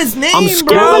respect on his name, I'm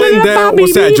scrolling down.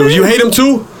 What's that, Joe? You hate him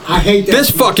too? I hate that. This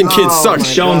fucking kid sucks.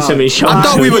 Show him to me. Show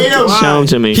him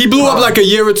to me. He blew up like a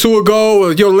year or two ago.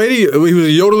 Yo, lady, he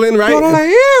was yodeling, right?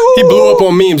 He blew up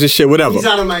on memes and shit, whatever. He's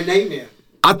out of my nightmare.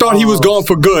 I thought he was gone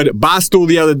for good. Barstool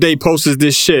the other day posted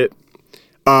this shit.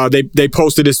 They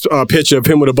posted this picture of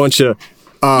him with a bunch of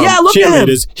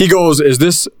cheerleaders. He goes, "Is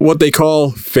this what they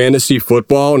call fantasy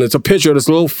football?" And it's a picture of this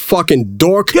little fucking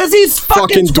dork. Because he's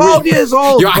fucking 12 years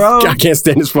old, bro. I can't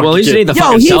stand this fucking kid. Well, at least he ain't the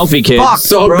fucking selfie kid. At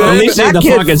least he ain't the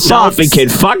fucking selfie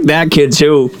kid. Fuck that kid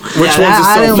too. Which one's a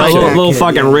selfie? Little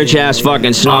fucking rich ass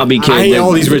fucking snobby kid. I hate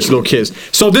all these rich little kids.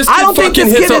 So this kid fucking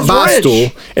hits up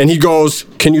Barstool and he goes,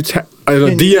 "Can you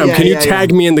DM, can you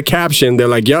tag me in the caption?" They're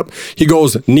like, "Yep." He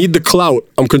goes, "Need the clout.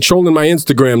 I'm controlling my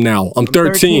Instagram now. I'm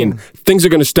 13. Things are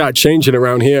going to start changing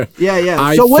around here."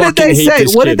 Yeah. So what did they say?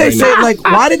 What did they say? Like,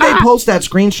 why did they post that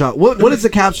screenshot? What is the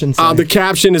caption say? The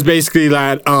caption is basically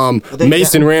that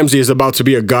Mason Ramsey is about to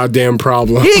be a goddamn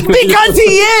problem. Because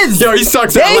he is. Yo, he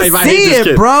sucks at life. I hate this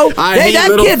kid, bro. I hate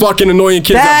little fucking annoying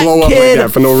kids that blow up like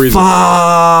that for no reason.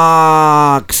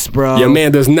 Fucks, bro. Your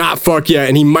man does not fuck yet,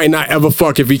 and he might not ever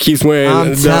fuck if he keeps wearing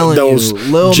those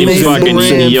jeans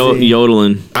fucking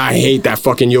yodeling. I hate that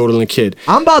fucking yodeling kid.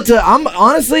 I'm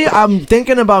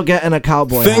thinking about getting a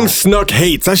cowboy Things Snuck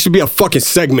hates. That should be a fucking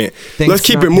segment. Let's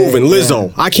keep it moving.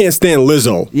 Lizzo. I can't stand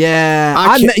Lizzo. Yeah.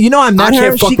 I met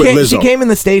her. She came in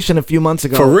the station a few months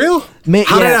ago. For real?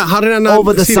 How did I not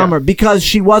over the summer that? Because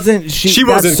she wasn't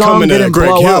coming to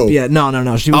Greg Hill. Yeah, no.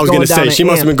 She was I was going gonna say she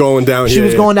must have been going down. She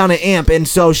was going down to Amp, and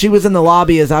so she was in the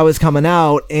lobby as I was coming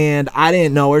out, and I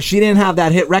didn't know her. She didn't have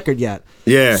that hit record yet.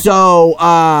 Yeah. So,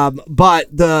 but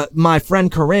my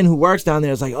friend Corinne who works down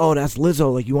there is like, "Oh, that's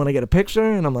Lizzo. Like, you want to get a picture?"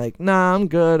 And I'm like, "Nah, I'm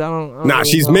good. I don't." Nah,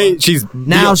 she's she's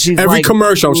every like,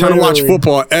 commercial. I'm trying to watch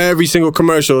football. Every single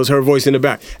commercial is her voice in the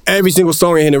back. Every single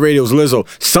song I hear in the radio is Lizzo.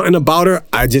 Something about her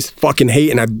I just fucking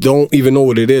hate, and I don't even know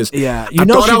what it is. Yeah, I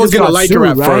thought I was gonna like her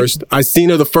at first. I seen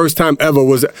her the first time ever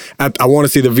was at I want to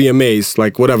see the VMAs,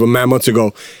 like whatever, mad months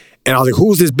ago, and I was like,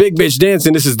 "Who's this big bitch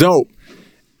dancing? This is dope."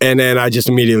 And then I just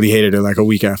immediately hated her like a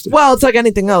week after. Well, it's like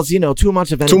anything else, too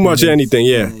much of anything. Too much of anything,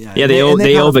 yeah. They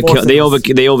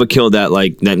overkilled that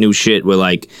like that new shit where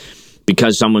like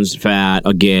because someone's fat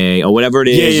or gay or whatever it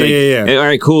is. Yeah. All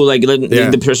right, cool. Like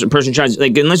the person tries.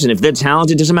 Like, and listen, if they're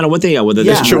talented, it doesn't matter what they are. Whether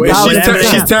that's true.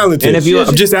 She's talented. And if you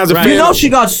just as a fan, she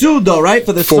got sued though, right,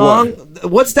 for the song.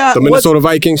 What's that? The Minnesota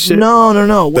Vikings shit. No.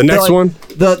 The next one.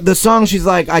 The song. She's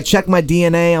like, "I check my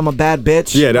DNA. I'm a bad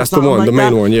bitch." Yeah, that's the one. Like the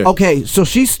main one. Yeah. Okay, so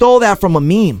she stole that from a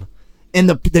meme. And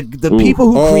the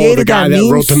people who created that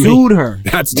meme sued her.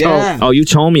 That's dope. Oh, you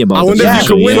told me about that. I wonder if you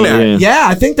can win that. Yeah,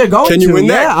 I think they're going to. Can you win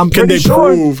that? Yeah, I'm Can pretty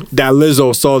sure. Can they prove that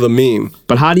Lizzo saw the meme?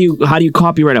 But how do you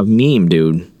copyright a meme,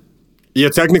 dude? You're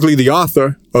technically the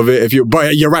author of it.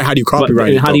 But you're right. How do you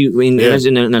copyright it? How do you in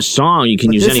a song? You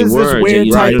can use any words.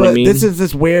 This is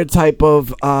this weird type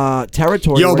of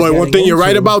territory. Yo, but one thing you're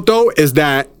right about though is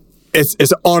that it's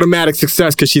an automatic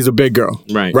success because she's a big girl.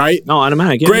 Right. Right. No,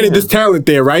 automatic. Yeah, Granted, there's talent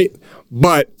there, right?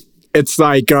 But it's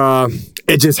like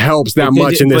it just helps that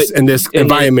much in this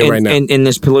environment right now. In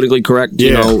this politically correct,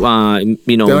 you know, like,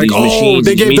 these machines.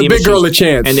 They gave the big girl a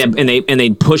chance, and they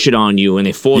push it on you and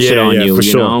they force it on you.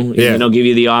 You know, they don't give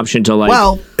you the option to like.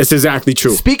 Well, it's exactly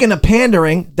true. Speaking of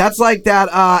pandering, that's like that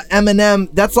Eminem.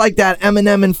 That's like that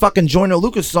Eminem and fucking Joyner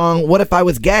Lucas song. What if I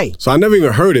was gay? So I never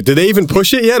even heard it. Did they even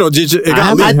push it yet, or did it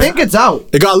got leaked? I think it's out.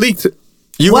 It got leaked.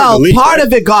 Part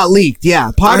of it got leaked.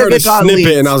 Yeah, part of it got leaked.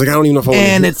 And I was like, I don't even know if I want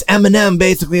to And it's Eminem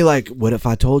basically like, what if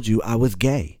I told you I was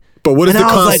gay? But what is the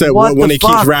concept when he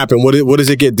keeps rapping? What does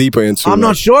it get deeper into? I'm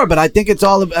not sure, but I think it's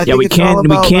all. We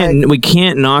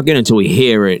can't knock it until we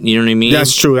hear it. You know what I mean?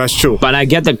 That's true. But I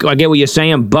get what you're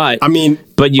saying. But I mean,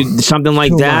 something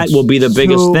like that will be the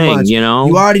biggest thing. You know,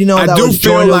 you already know that was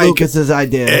Joyner Lucas's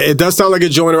idea. It does sound like a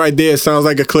Joyner idea. It sounds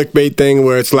like a clickbait thing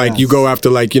where it's like you go after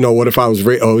like what if I was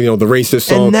the racist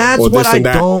song, and that's or what I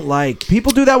don't like.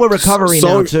 People do that with recovery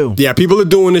now too. Yeah, people are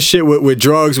doing this shit with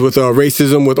drugs, with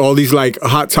racism, with all these like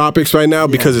hot topics right now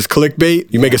because it's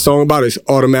clickbait. You make a song about it, it's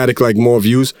automatic like more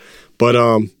views. But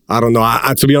I don't know.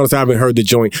 I to be honest, I haven't heard the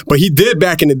joint. But he did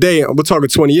back in the day. We're talking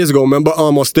 20 years ago. Remember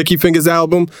on Sticky Fingers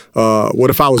album? What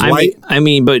if I was white?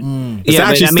 It's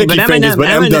actually Sticky Fingers, but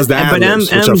M does the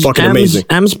ad-libs, which are fucking amazing.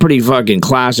 M's pretty fucking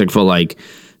classic for like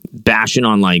bashing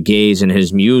on like gays and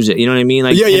his music. You know what I mean?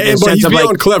 Like but he's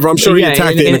beyond clever. I'm sure he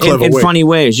attacked it in a clever way. In funny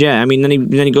ways, yeah. I mean, then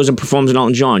he goes and performs in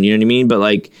Elton John. You know what I mean? But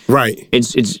like,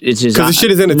 it's his because the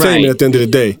shit is entertainment at the end of the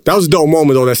day. That was a dope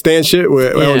moment though. That Stan shit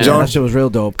with Elton John. That shit was real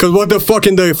dope. Because what the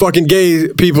fucking gay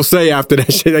people say after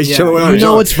that shit? They chilling with Elton John. You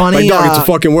know what's funny? Like, dog, it's a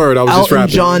fucking word. I was just rapping.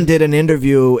 Elton John did an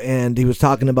interview and he was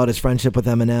talking about his friendship with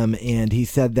Eminem, and he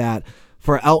said that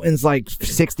for Elton's like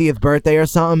 60th birthday or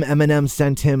something, Eminem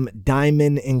sent him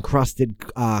diamond encrusted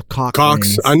cock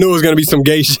rings. I knew it was gonna be some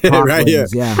gay shit right here.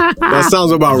 Yeah, that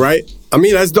sounds about right. I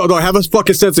mean, that's have a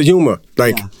fucking sense of humor.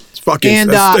 Like it's fucking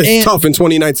it's tough in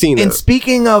 2019. And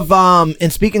speaking of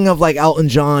like Elton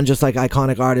John, just like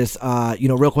iconic artists,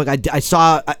 real quick, I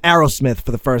saw Aerosmith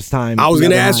for the first time. I was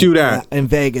gonna ask you that in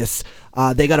Vegas.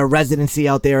 They got a residency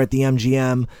out there at the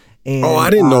MGM. And, I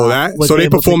didn't know that. So they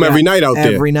perform every night out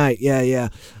there. Every night, yeah.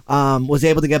 Was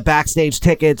able to get backstage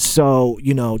tickets, so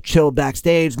chilled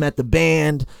backstage, met the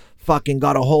band, fucking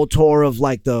got a whole tour of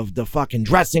like the fucking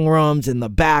dressing rooms in the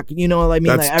back. You know what I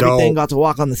mean? That's like everything. dope. Got to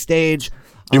walk on the stage.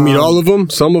 You meet all of them?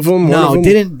 Some of them? No, one of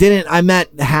them? didn't. I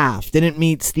met half. Didn't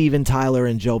meet Steven Tyler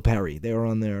and Joe Perry. They were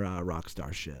on their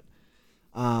Rockstar shit.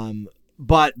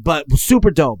 But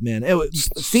super dope, man. It was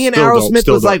seeing Aerosmith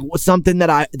was like something that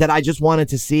I just wanted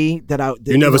to see.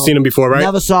 You never seen them before, right?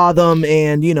 Never saw them,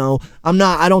 and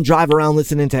I don't drive around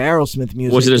listening to Aerosmith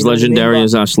music. Was it as legendary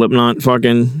as Slipknot?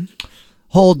 Fucking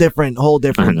whole different, whole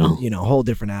different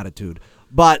attitude.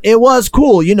 But it was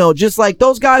cool, just like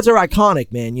those guys are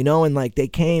iconic, man. And like they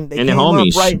came and they're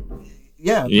homies, right?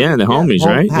 Yeah, the homies,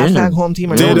 right? Hashtag home team.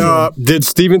 Did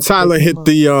Steven Tyler hit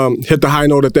the high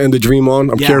note at the end of Dream On?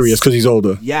 I'm curious because he's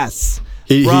older. Yes,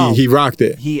 he rocked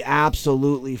it. He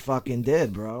absolutely fucking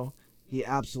did, bro. He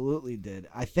absolutely did.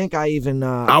 I think I even.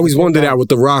 I always wondered that with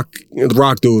the rock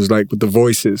dudes, like with the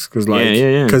voices, because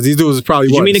because these dudes is probably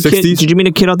 60s. Did you meet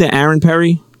a kid out there, Aaron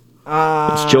Perry?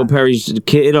 It's Joe Perry's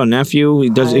kid or nephew.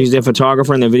 He's their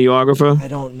photographer and their videographer. I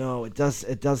don't know.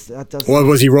 That does. What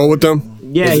was he roll with them?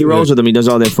 Yeah, he rolls with them. He does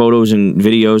all their photos and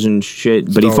videos and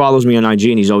shit. But he follows me on IG,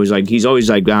 and he's always like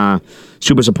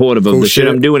super supportive of the shit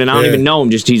I'm doing. And I don't even know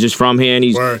him. He's just from here,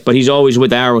 and but he's always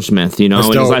with Aerosmith, and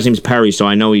his last name's Perry, so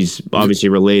I know he's obviously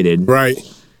related. Right.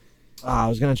 I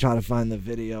was gonna try to find the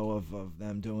video of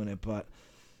them doing it, but.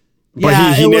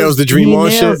 But he nails the Dream On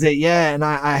shit? He nails it, yeah, and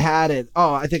I had it.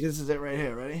 Oh, I think this is it right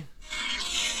here. Ready?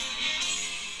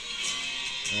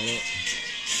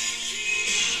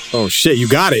 Oh, shit, you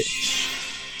got it.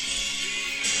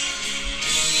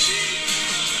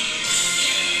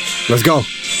 Let's go.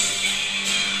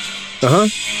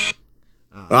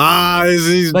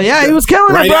 But yeah, he was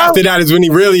killing it, bro. Right after that is when he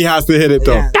really has to hit it,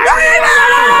 though. Yeah.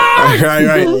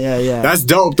 Right. Yeah. That's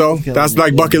dope, though. That's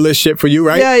like bucket list shit for you,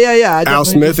 right? Yeah. Al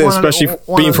Smith, especially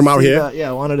being from out here.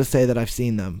 I wanted to say that I've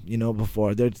seen them,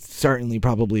 before. They're certainly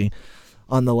probably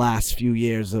on the last few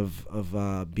years of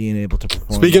being able to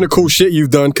perform. Speaking of cool shit you've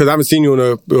done, because I haven't seen you in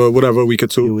a week or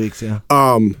two. Few weeks, yeah.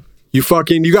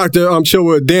 You got to chill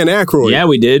with Dan Aykroyd. Yeah,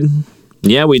 we did.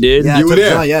 Yeah, we did. Yeah, you were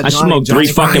there. I smoked three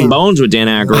fucking bones with Dan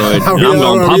Aykroyd. I'm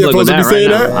going public with that right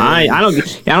now. I don't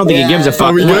think he gives a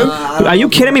fuck. Are you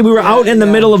kidding me? We were out in the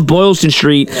middle of Boylston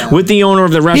Street with the owner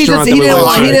of the restaurant. He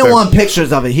didn't want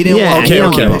pictures of it. He didn't want. He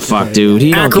don't give a fuck, dude.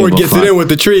 Aykroyd gets it in with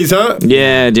the trees, huh?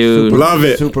 Yeah, dude. Love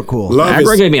it. Super cool.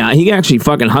 Aykroyd gave me. He actually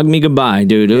fucking hugged me goodbye,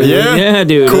 dude. Yeah,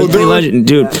 dude. Cool dude.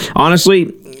 Dude.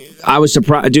 Honestly. I was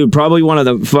surprised, dude. Probably one of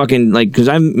the fucking because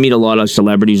I meet a lot of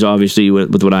celebrities, obviously,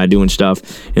 with what I do and stuff.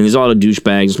 And there's a lot of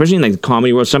douchebags, especially in like the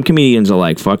comedy world. Some comedians are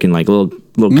like fucking like little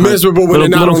miserable when they're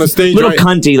not on the stage, little right?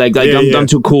 cunty. Like I'm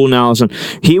too cool now. So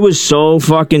he was so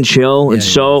fucking chill and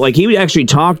so like he would actually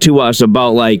talk to us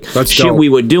about like shit we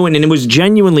were doing, and it was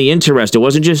genuinely interesting. It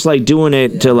wasn't just like doing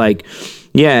it to like.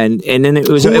 Yeah, and then it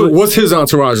was. What's his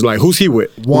entourage like? Who's he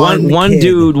with? One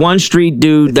dude, one street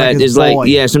dude that is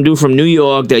like, some dude from New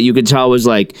York that you could tell was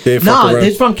like. No,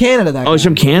 he's from Canada. That guy. Oh, he's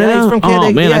from Canada. Yeah, he's from Canada.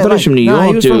 Oh man, I thought he was from New York,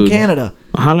 he was dude. from Canada.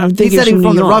 How did I think he said he was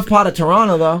from New the York? rough part of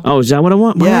Toronto, though. Oh, is that what I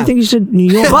want? Why did I think he said New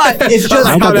York? But it's just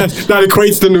that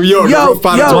equates to New York. I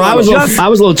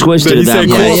was a little twisted at that.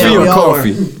 He said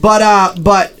coffee.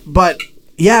 But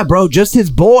yeah, bro, just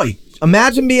his boy.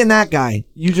 Imagine being that guy.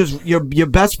 Your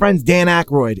best friend's Dan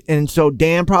Aykroyd, and so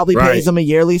Dan probably pays him a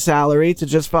yearly salary to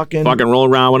just fucking roll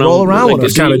around with him. Like,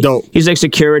 it's kind of dope. He's like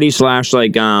security /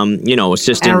 assistant Aaron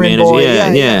manager. Boy.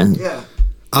 Yeah.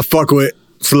 I fuck with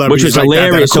celebrities, which was like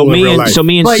hilarious. That So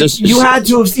me and but you had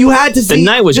to see. The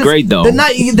night was great though. The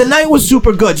night was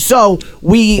super good. So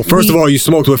first of all, you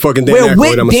smoked with fucking Dan Aykroyd.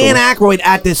 We're with Dan Aykroyd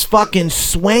at this fucking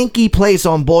swanky place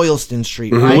on Boylston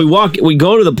Street. Mm-hmm. Right? We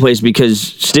go to the place because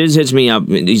Stiz hits me up.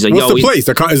 He's like, "What's the place?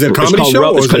 Is it a comedy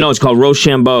show?" No, it's called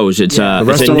Rochambeau's. It's a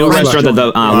new restaurant that the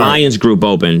Lions Group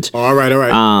opened. All right.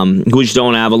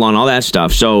 Gusto, Avalon, all that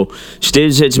stuff. So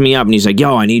Stiz hits me up and he's like,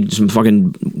 "Yo, I need some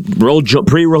fucking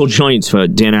pre-roll joints for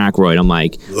Dan Aykroyd." I'm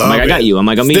like, I got you. I'm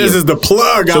like, I'll meet you. This is the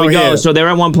plug so out here. So they're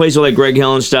at one place with like Greg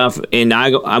Hill and stuff, and by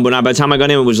the time I got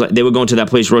in, it was like they were going to that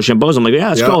place, Rochambeau's. I'm like, yeah,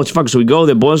 let's go. Let's fuck. So we go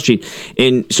there, Boyle Street,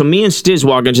 and so me and Stiz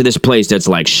walk into this place that's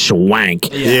like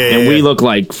swank, and we look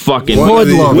like fucking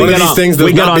hoodlums.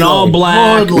 We got on all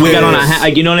black. We got on a hat.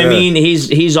 Like, you know what I mean?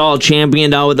 He's all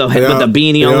championed out with the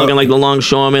beanie on, looking like the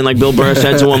longshoreman, like Bill Burr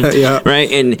said to him, right?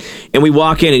 And we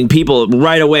walk in, and people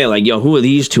right away like, yo, who are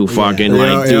these two fucking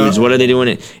dudes? What are they doing?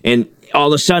 And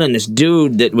all of a sudden, this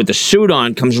dude with the suit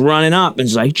on comes running up and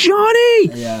is like,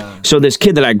 Johnny! Yeah. So this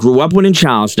kid that I grew up with in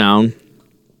Charlestown,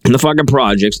 in the fucking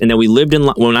projects, and then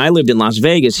when I lived in Las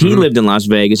Vegas, he lived in Las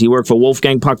Vegas. He worked for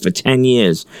Wolfgang Puck for 10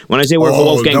 years. When I say work for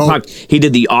Wolfgang Puck, he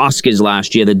did the Oscars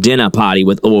last year, the dinner party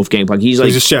with Wolfgang Puck. He's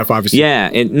a chef, obviously. Yeah,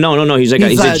 and no, he's a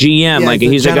GM,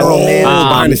 he's like a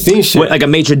behind the scenes shit, like a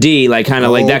maitre d', like kind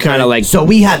of like that kind of like. So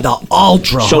we had the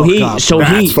ultra. So then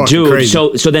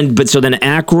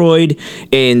Aykroyd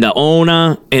and the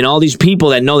owner and all these people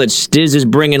that know that Stiz is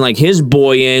bringing like his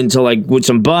boy in to like with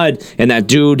some bud, and that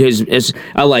dude is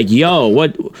like, yo,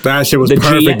 what? That shit was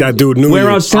perfect. That dude knew we're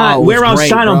outside. We're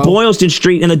outside on Boylston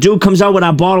Street, and the dude comes out with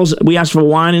our bottles. We asked for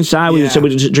wine inside. We said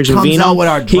we drink some vino.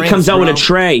 He comes out with a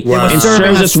tray and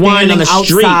serves us wine on the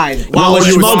street while we're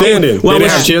smoking. Did they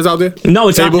have chairs out there? No,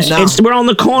 it's tables. We're on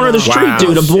the corner of the street,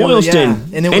 dude, of Boylston.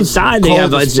 And inside they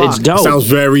have it's dope. Sounds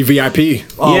very VIP.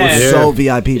 Oh, so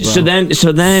VIP, bro. So then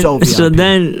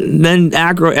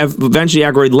Aykroyd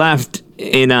eventually left.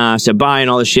 And said bye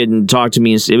and all this shit and talked to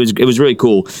me, and it was really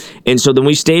cool. And so then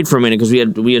we stayed for a minute because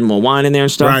we had more wine in there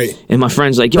and stuff. Right. And my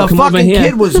friend's like, "Yo, the come over here." The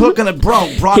fucking kid was hooking it, bro.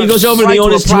 He goes over to the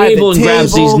owner's table and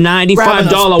grabs these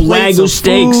 $95 Wagyu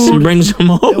steaks and brings them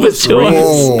over to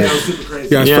us.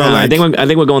 I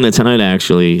think we're going there tonight.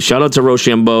 Actually, shout out to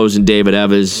Rochambeau's and David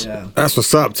Evers. Yeah. That's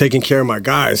what's up. Taking care of my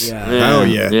guys. Hell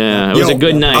yeah. Yeah, it was a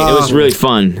good night. It was really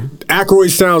fun. Aykroyd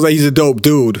sounds like he's a dope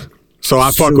dude. So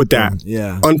I fuck with that.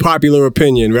 Yeah. Unpopular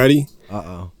opinion. Ready?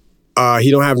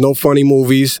 He don't have no funny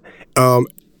movies,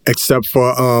 except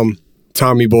for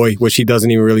Tommy Boy, which he doesn't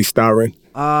even really star in.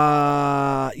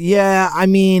 Yeah. I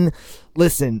mean,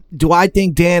 listen. Do I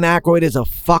think Dan Aykroyd is a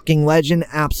fucking legend?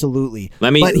 Absolutely.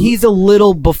 But he's a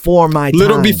little before my time.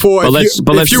 Little before. I don't get Blues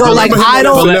Brothers. I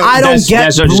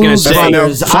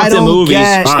don't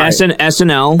get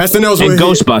SNL and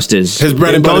Ghostbusters. His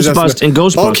bread and butter. And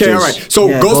Ghostbusters. Okay, all right. So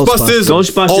Ghostbusters,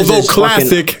 although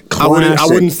classic, I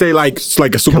wouldn't say like it's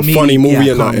like a super funny movie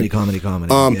or nothing. Comedy.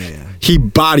 He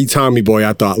bodied Tommy Boy,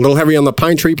 I thought. A little heavy on the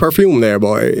pine tree perfume there,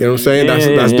 boy. You know what I'm saying?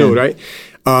 That's dude, right?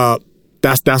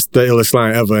 That's the illest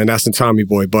line ever, and that's in Tommy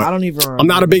Boy. But I'm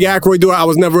not a big Aykroyd dude. I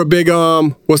was never a big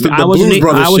what's the Blues Brothers shit?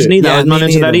 I wasn't either. I was not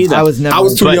into that either. I was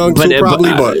too young too,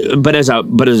 probably. But as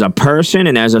a person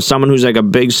and as someone who's like a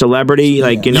big celebrity,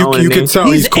 like you know, you can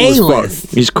tell he's cool as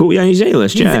fuck. He's cool. Yeah, he's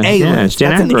A-list. He's A-list.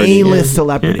 That's an A-list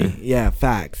celebrity. Yeah,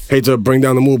 facts. Hate to bring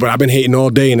down the mood, but I've been hating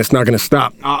all day, and it's not gonna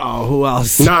stop. Who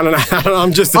else? No.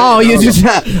 I'm just. You just.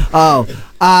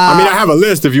 I mean, I have a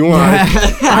list if you want.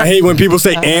 I hate when people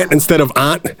say aunt instead of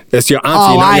aunt. That's your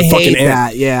auntie, not I your fucking hate aunt.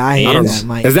 that. Yeah, I hate that.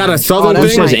 My Is that a southern Who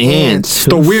thing? says aunt? It's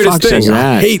the weirdest thing.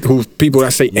 I hate people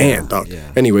that say aunt, dog.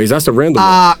 Yeah. Anyways, that's a random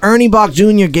one. Ernie Bach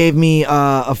Jr. gave me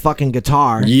a fucking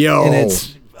guitar. Yo. And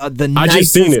it's the I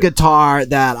just seen nicest it. guitar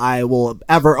that I will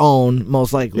ever own,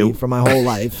 most likely, for my whole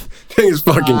life. Thing is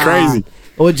fucking crazy.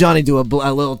 What would Johnny do? A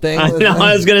little thing? I know.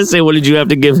 I was gonna say, what did you have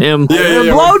to give him? A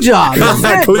blowjob. That's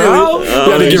it, Clearly. bro. You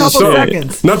gotta give Couple some.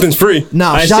 seconds. Nothing's free.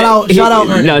 No, shout out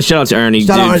Ernie. No, shout out to Ernie,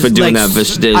 Shout out dude, for Ernie. doing Like,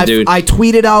 that, dude. I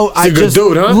tweeted out. I a good just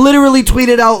dude, huh? literally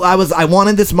tweeted out. I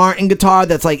wanted this Martin guitar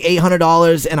that's like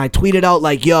 $800, and I tweeted out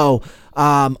like, "Yo,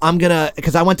 I'm gonna,"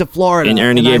 because I went to Florida, And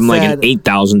Ernie gave him like an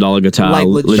 $8,000 guitar, Like,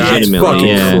 legit. That's legitimately.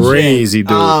 fucking crazy,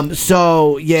 dude.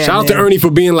 So yeah. Shout out to Ernie for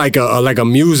being like a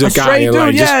music guy. Straight And dude,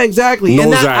 like just yeah, exactly.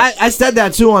 And knows that, I said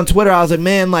that too on Twitter. I was like,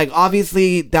 man, like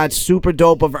obviously that's super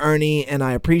dope of Ernie, and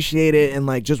I appreciate it, and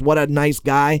like just what a nice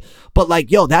guy. But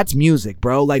like, yo, that's music,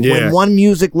 bro. Like when one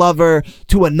music lover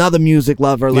to another music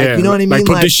lover, like you know what I mean? Like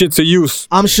put this shit to use.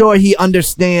 I'm sure he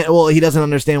understand. Well, he doesn't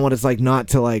understand what it's like not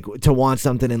to like to want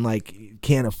something and like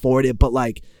can't afford it, but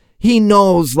like he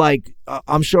knows. Like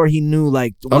I'm sure he knew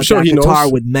like what that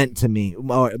guitar would meant to me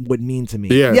or would mean to me.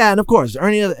 Yeah, and of course,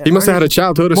 Ernie. He must have had a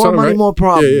childhood or more something, money, right? more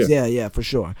problems. Yeah, for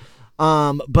sure.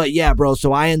 But yeah, bro.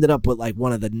 So I ended up with like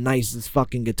one of the nicest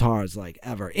fucking guitars like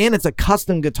ever, and it's a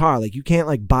custom guitar. Like you can't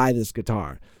like buy this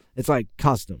guitar. It's like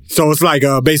custom. So it's like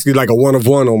basically like a one of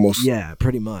one almost. Yeah,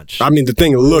 pretty much. I mean, the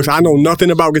thing looks. I know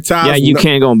nothing about guitars. Yeah, you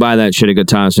can't go and buy that shit at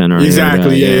Guitar Center.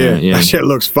 Exactly. Yeah. That shit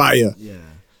looks fire. Yeah.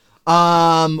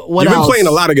 What You've else? been playing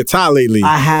a lot of guitar lately.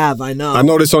 I have. I know. I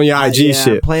noticed on your IG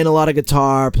shit. Playing a lot of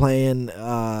guitar. Playing.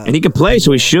 And he can play,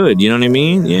 so he should. You know what I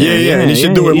mean? Yeah. And he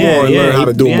should do it more and learn how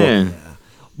to do it more.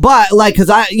 But like,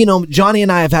 cause Johnny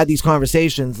and I have had these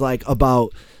conversations like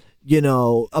about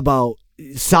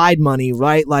side money,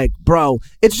 right? Like, bro,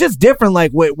 it's just different.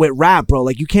 Like with rap, bro.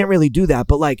 Like you can't really do that.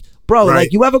 But like, bro,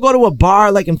 like you ever go to a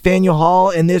bar like in Faneuil Hall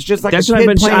and there's just like that's a what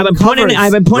kid I've been playing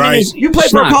I've been pointing his. You play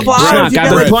for a couple hours.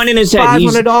 I've been pointing his head.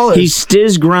 $500. He's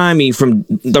Stiz Grimy from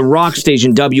the rock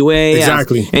station WAAF.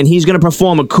 Exactly. And he's gonna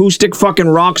perform acoustic fucking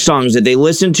rock songs that they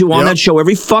listen to on that show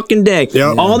every fucking day.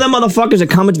 All them motherfuckers are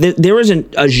coming. There is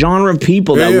a genre of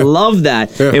people that love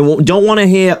that and don't want to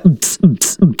hear.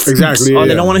 Exactly. Or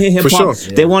they don't want to hear hip hop.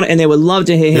 They want, and they would love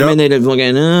to hear him. And they'd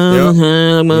fucking.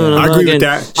 I agree with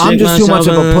that. I'm just too much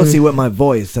of a pussy with my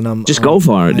voice, and I'm just go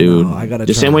for it, dude. I gotta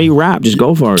the same way you rap, just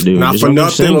go for it, dude. Not just for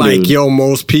nothing, sing, like dude. yo,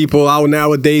 most people out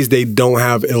nowadays they don't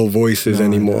have ill voices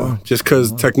anymore, just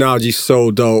because technology's so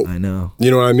dope. I know.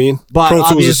 You know what I mean? But Pro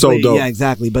Tools is so dope. Yeah,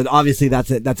 exactly. But obviously, that's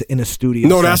in a studio.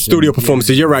 No, that's studio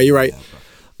performances. You're right. You're right.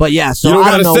 But yeah, so you don't I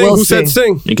gotta don't know. sing. We'll Who said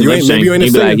sing? You can You ain't, maybe you ain't a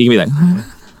You singer. can be like.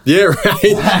 Yeah,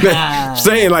 right.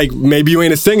 Saying like maybe you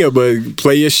ain't a singer, but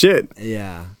play your shit.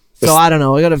 Yeah. So I don't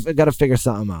know. I gotta figure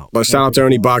something out. But shout out to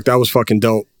Ernie Bach. That was fucking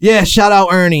dope. Yeah, shout out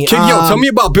Ernie. Yo, tell me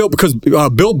about Bill, because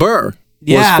Bill Burr.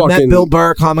 Yeah, I met Bill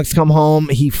Burr. Comics Come Home.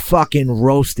 He fucking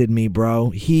roasted me,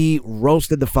 bro. He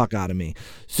roasted the fuck out of me.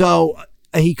 So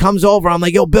he comes over. I'm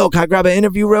like, yo, Bill, can I grab an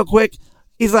interview real quick?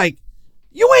 He's like,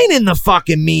 you ain't in the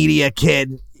fucking media,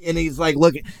 kid. And he's like, bro,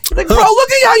 look at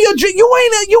how you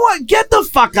get the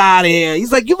fuck out of here.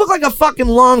 He's like, you look like a fucking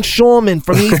longshoreman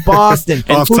from East Boston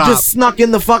who just snuck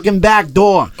in the fucking back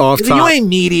door. He's like, you ain't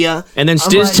media. And then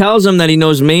Stiz tells him that he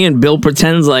knows me, and Bill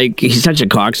pretends like he's such a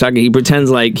cocksucker. He pretends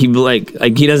like he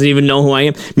doesn't even know who I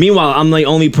am. Meanwhile, I'm the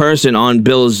only person on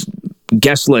Bill's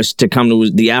guest list to come to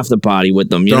the after party with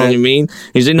them. You know what I mean?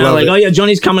 He's like, oh yeah,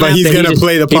 Johnny's coming. But after. he's gonna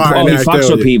play the part. He fucks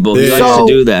with people. He likes to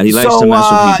do that. He likes to mess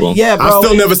with people. Yeah, bro. I've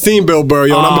still never seen Bill Burr.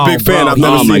 Yo, and I'm a big fan. I've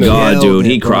never seen him. Oh my god, dude,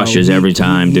 he crushes every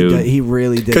time, dude. He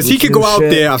really did. Because he could go out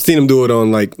there. I've seen him do it on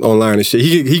like online and shit.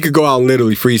 He could go out and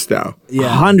literally freestyle. Yeah,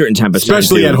 110%.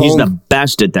 Especially at home. He's the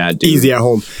best at that, dude. Easy at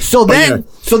home. So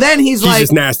then he's like,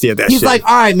 just nasty at that He's shit. like,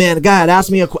 all right, man, go ahead, ask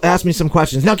me some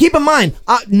questions. Now keep in mind,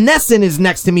 Nesson is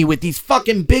next to me with these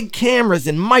fucking big cameras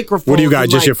and microphones. What do you got?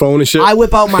 Just your phone and shit? I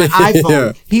whip out my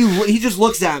iPhone. He just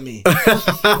looks at me.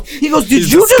 He goes, did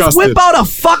you just whip out a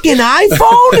fucking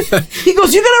iPhone? He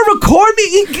goes, you're gonna record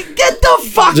me? Get the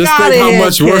fuck out of here. Just think how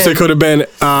much worse it could have been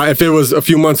if it was a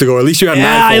few months ago. At least you had an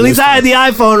iPhone. At least I had the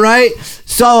iPhone, right?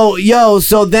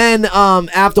 So then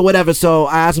after whatever, so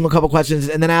I asked him a couple questions,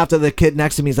 and then after the kid next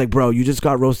texted me. He's like, bro, you just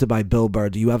got roasted by Bill Burr.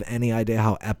 Do you have any idea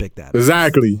how epic that is?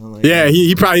 Exactly. Like, yeah,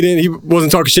 he probably didn't. He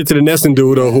wasn't talking shit to the Nesson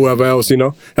dude or whoever else, you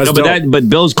know. That's but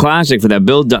Bill's classic for that.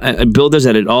 Bill does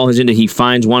that at all his into. He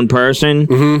finds one person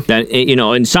that, you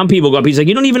know, and some people go up. He's like,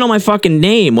 you don't even know my fucking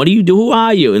name. What do you do? Who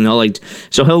are you? And they'll like,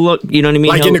 so he'll look. You know what I mean?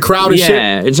 Like in the crowd and shit.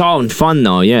 Yeah, it's all in fun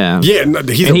though. Yeah. Yeah, no,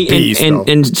 he's a beast. And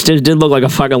did look like a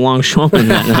fucking longshoreman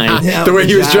that night. The way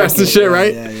he was dressed and shit,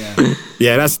 right?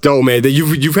 Yeah, that's dope, man.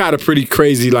 You've had a pretty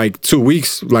crazy like 2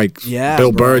 weeks, like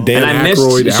Bill Burr, Dan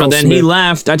Aykroyd, so then he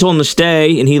left. I told him to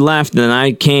stay, and he left. And then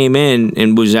I came in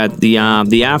and was at the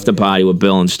after party with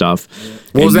Bill and stuff.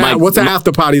 What was that? What's the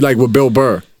after party like with Bill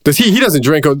Burr? Does he doesn't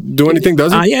drink or do anything,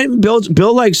 does he? Yeah,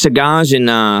 Bill likes cigars and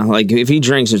like if he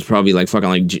drinks, it's probably like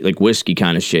fucking like whiskey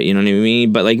kind of shit. You know what I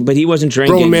mean? But he wasn't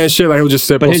drinking. Grown man shit, like he'll just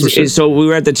sip on some shit. So we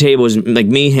were at the table. It was like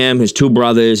me, him, his two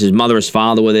brothers, his mother, his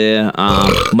father were there.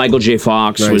 Michael J.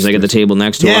 Fox was like at the table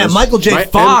next to us. Yeah, Michael J.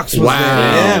 Fox was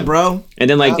there. Yeah, bro. And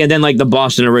then like the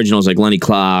Boston originals like Lenny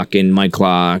Clark and Mike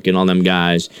Clark and all them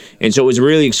guys. And so it was a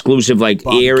really exclusive like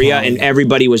area, and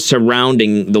everybody was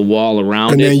surrounding the wall around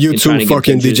it. And then you two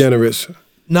fucking degenerates.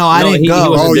 No, I didn't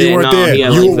go. You weren't there.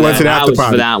 You went to the after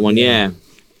party for that one, yeah.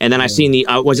 And then I seen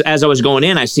as I was going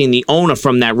in, I seen the owner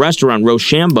from that restaurant,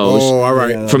 Rochambeau's. Oh, all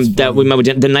right. From that we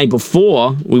met the night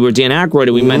before. We were Dan Aykroyd,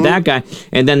 and we met that guy.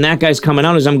 And then that guy's coming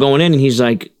out as I'm going in, and he's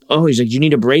like, you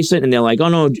need a bracelet? And they're like, oh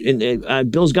no,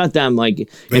 Bill's got them. Like,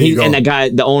 and that guy,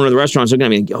 the owner of the restaurant's looking at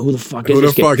me, like, who the fuck is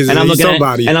this kid? And I'm looking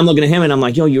somebody. And I'm looking at him, and I'm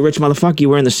like, yo, you rich motherfucker, you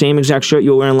wearing the same exact shirt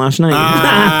you were wearing last night.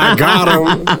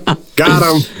 Got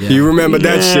him. Yeah. You remember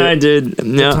that shit? I did.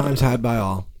 Good times had by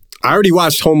all. I already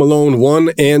watched Home Alone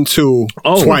 1 and 2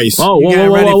 twice. Oh,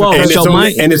 whoa.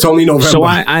 And it's only November. So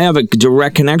I have a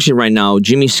direct connection right now.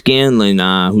 Jimmy Scanlon,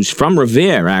 who's from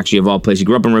Revere, actually, of all places. He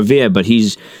grew up in Revere, but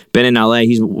he's been in L.A.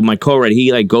 He's my co-writer.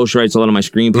 He like ghostwrites a lot of my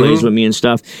screenplays with me and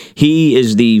stuff. He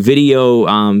is the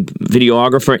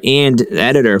videographer and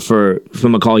editor for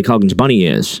Macaulay Culkin's Bunny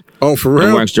Ears. Oh, for real?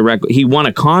 And works directly. He won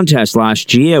a contest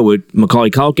last year with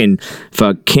Macaulay Culkin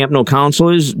for Camp No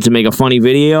Counselors to make a funny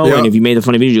video. Yep. And if you made the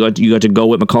funny video, you got to go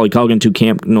with Macaulay Culkin to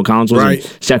Camp No Counselors and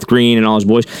Seth Green and all his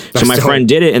boys. So my friend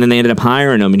did it, and then they ended up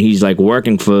hiring him, and he's like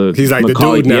working for. He's like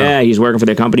Macaulay. The dude now. Yeah, he's working for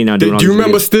their company now. Do you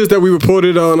remember Stiz that we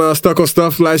reported on Stuck on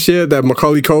Stuff last year that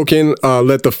Macaulay Culkin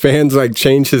let the fans like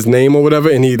change his name or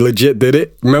whatever, and he legit did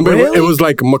it? Remember, really? It was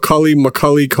like Macaulay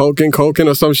Culkin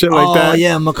or some shit like that. Oh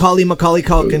yeah, Macaulay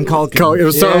Culkin. It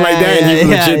was something like that, and he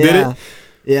legit did it.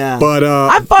 Yeah, but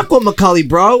I fuck with Macaulay,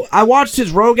 bro. I watched his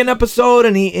Rogan episode,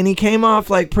 and he came off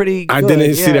like pretty good. I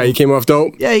didn't see that. He came off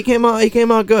dope. Yeah, he came out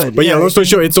good. But long story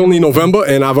short, it's only November,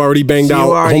 and I've already banged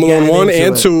out Home Alone 1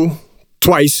 and 2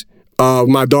 twice.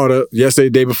 My daughter yesterday,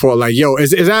 day before, like, yo,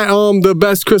 is that the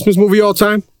best Christmas movie all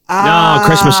time? No,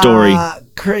 Christmas Story.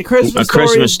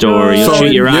 Christmas Story. You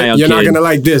shoot your eye out. You're not gonna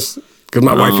like this because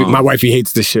my wifey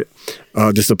hates this shit.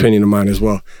 This opinion of mine as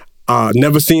well.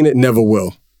 Never seen it, never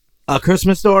will. A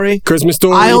Christmas Story? Christmas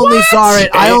Story. I only saw it.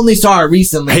 I only saw it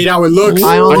recently. Hate how it looks.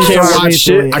 I can't watch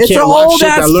shit. I can't watch shit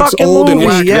that looks old and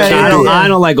whack. I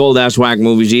don't like old ass whack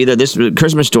movies either. This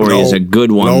Christmas Story is a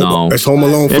good one though. It's Home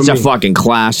Alone for me. It's a fucking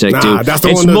classic, dude.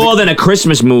 It's more than a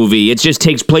Christmas movie. It just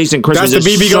takes place in Christmas. That's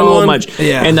the BB gun one. Much.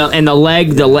 Yeah. And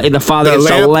the father gets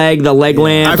the leg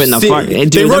lamp, and the fuck.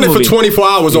 They run it for 24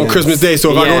 hours on Christmas Day.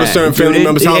 So if I go to certain family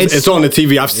members' house, it's on the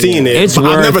TV. I've seen it.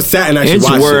 I've never sat and actually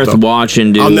watched it. It's worth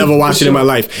watching, dude. I'll never watch it in my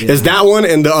life. Is that one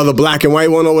and the other black and white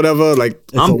one or whatever? Like,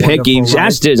 I'm picky.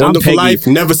 Wonderful Life.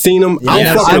 Never seen them. I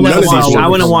don't fuck with none of these. I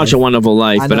wouldn't watch A Wonderful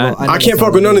Life, but I can't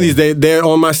fuck with none of these. They're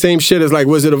on my same shit as like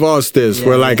Wizard of Oz is,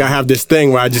 where like I have this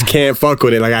thing where I just can't fuck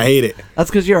with it. Like I hate it.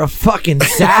 That's because you're a fucking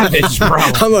savage, bro.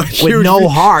 I'm with no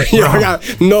heart. Bro. I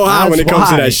got no heart when it comes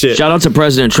to that shit. Shout out to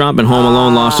President Trump and Home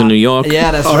Alone Lost in New York.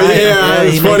 Yeah, that's right. Yeah,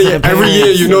 it's funny. Every year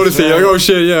you notice it. You're like, oh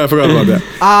shit, yeah, I forgot about that.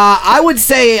 I would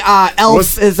say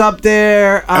Elf is up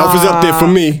there. Elf is up there for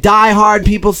me. Die Hard,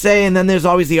 people say, and then there's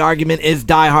always the argument: is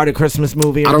Die Hard a Christmas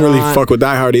movie? I don't really fuck with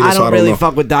Die Hard either. I don't really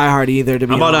fuck with Die Hard either. To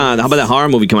be honest. How about that horror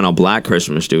movie coming out, Black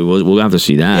Christmas, dude? We'll have to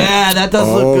see that. Yeah, that does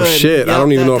look good. Oh shit, I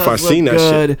don't even know if I've seen that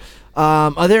shit.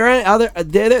 Are there any other?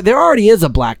 There already is a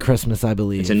Black Christmas, I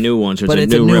believe. It's a new one, so but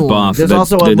it's a new rip-off. There's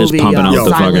also a movie, pumping out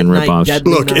the fucking rip-offs.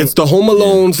 Look, it's the Home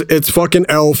Alones, it's fucking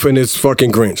Elf, and it's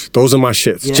fucking Grinch. Those are my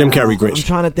shits. Yeah, Jim Carrey Grinch. I'm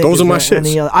trying to think. Those are my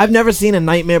shits. I've never seen A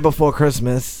Nightmare Before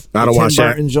Christmas. I don't watch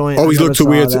that. Always looked too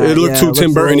weird. It looked too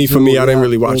Tim Burton-y for me. I didn't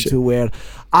really watch it. Too weird.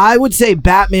 I would say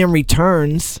Batman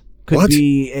Returns. Could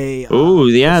be a. Oh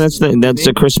yeah, that's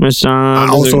a Christmas. I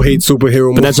also hate superhero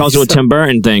movies. But that's also a Tim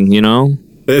Burton thing, you know.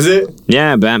 Is it?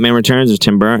 Yeah, Batman Returns is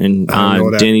Tim Burton.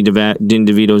 Danny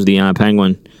DeVito's the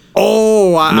Penguin.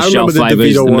 Oh, I remember the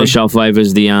DeVito one. Michelle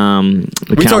Pfeiffer's the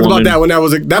we talked about that when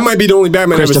that might be the only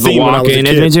Batman I've ever seen when I was a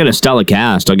kid. It's got a stellar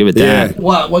cast. I'll give it that.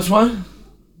 What? Which one?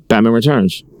 Batman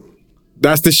Returns.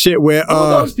 That's the shit where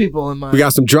those people in my. We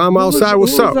got some drama outside.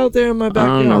 What's up? Out there in my backyard?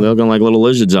 I don't know. They're looking like little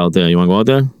lizards out there. You want to go out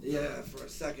there? Yeah, for a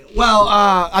second. Well,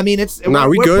 I mean, it's we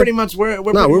we're good. Pretty much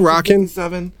we're rocking.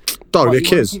 7. Dog, they're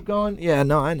kids. Keep going. Yeah,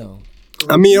 no, I know.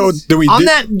 I mean, I'm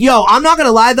not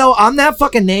gonna lie though. I'm that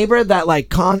fucking neighbor that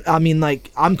like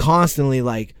I'm constantly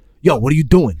like, yo, what are you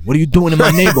doing? What are you doing in my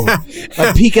neighborhood?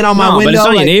 Like peeking out my window. But it's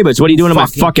not your neighbors. What are you doing in my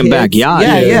fucking kids. backyard?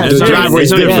 Yeah. The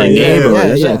driveway's different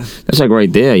neighborhood. Yeah. That's like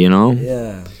right there, you know?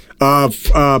 Yeah.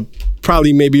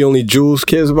 Probably maybe only Jules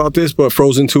cares about this, but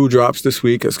Frozen 2 drops this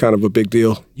week. It's kind of a big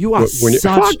deal. You are such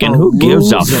fucking who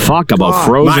gives a fuck about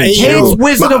Frozen 2? It's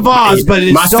Wizard of Oz, but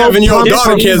it's my so 7-year-old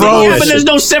daughter cares about but there's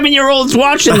no 7-year-olds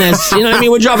watching this. You know what I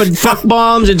mean? We're dropping fuck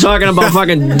bombs and talking about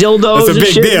fucking dildos. It's a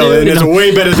big shit, deal, dude, and it's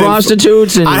way better than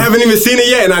prostitutes. And I haven't even seen it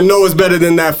yet, and I know it's better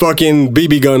than that fucking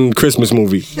BB gun Christmas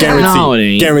movie. Guaranteed. No, it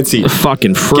ain't. Guaranteed.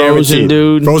 Fucking Frozen, Guaranteed.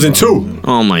 dude. Frozen 2.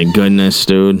 Oh my goodness,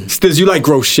 dude. Stiz, you like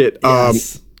gross shit.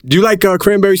 Yes. Do you like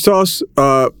cranberry sauce?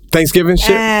 Thanksgiving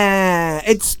shit?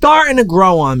 It's starting to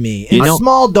grow on me in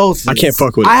small doses. I can't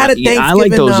fuck with it. I had a Thanksgiving. I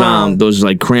like those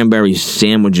like cranberry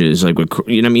sandwiches, like with,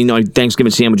 you know what I mean, like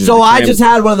Thanksgiving sandwiches. So I just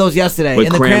had one of those yesterday,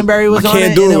 and the cranberry was on it. I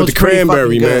can't do it with the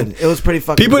cranberry, man. It was pretty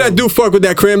fucking. People that do fuck with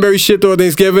that cranberry shit though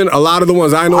Thanksgiving, a lot of the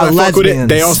ones I know that fuck with it,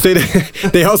 they all say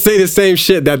the same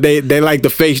shit, that they like the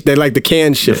fake, they like the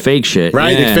canned shit, the fake shit,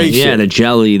 right? Yeah, the fake shit, the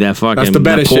jelly, that fucking that's the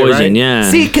better poison, shit, right? Yeah.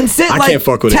 See, I can't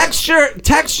fuck with it.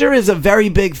 Texture is a very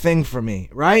big thing for me,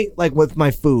 right? Like with my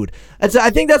food.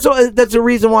 I think that's the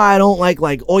reason why I don't like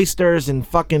oysters and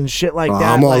fucking shit like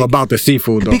that. I'm all about the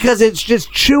seafood though. Because it's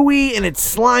just chewy and it's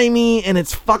slimy and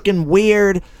it's fucking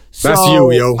weird. That's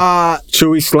you, yo.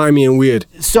 Chewy, slimy, and weird.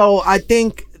 So I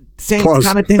think same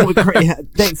kind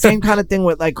of thing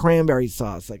with like cranberry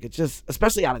sauce. Like it's just,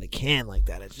 especially out of the can like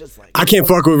that. It's just like I can't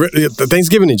fuck with the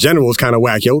Thanksgiving in general is kind of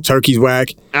whack, yo. Turkey's whack.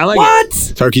 I like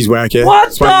what? Turkey's whack, yeah.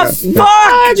 What the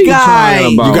fuck, guy?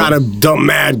 You gotta dump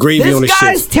mad gravy on this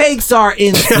shit. This guy's takes are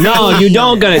insane. No, you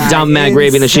don't gotta dump mad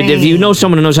gravy on the shit. If you know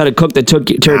someone who knows how to cook the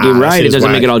turkey right, it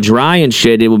doesn't make it all dry and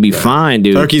shit. It will be fine,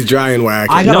 dude. Turkey's dry and whack.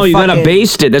 No, you gotta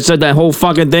baste it. That's that whole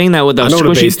fucking thing that with the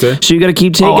squishy. So you gotta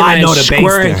keep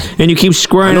taking and you keep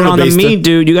squirting it on the meat,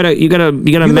 dude. You gotta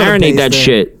marinate that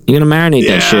shit. You gotta marinate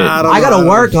that shit. I gotta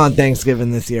work on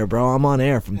Thanksgiving this year, bro. I'm on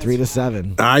air from 3 to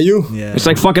 7. Are you? Yeah. It's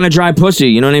like fucking a dry pussy.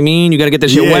 You know what I mean? You gotta get that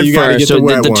shit wet first. So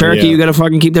the turkey, you gotta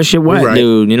fucking keep that shit wet,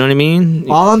 dude. You know what I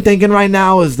mean? All I'm thinking right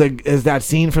now is that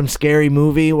scene from Scary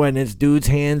Movie when it's dude's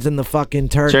hands in the fucking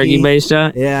turkey. Turkey based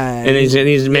up? Yeah. And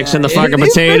he's mixing the fucking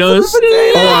potatoes.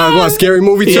 Oh, what, Scary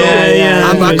Movie too?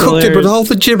 Yeah. I cooked it with all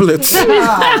the giblets.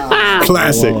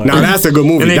 Classic. Now that's a good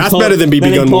movie. That's better than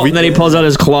BB gun movie. And then he pulls out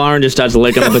his claw and just starts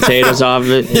licking the potatoes off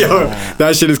it. Yo,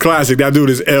 that shit is classic. That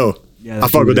dude is ill. Yeah, I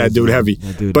fuck with that dude heavy.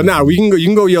 But nah, you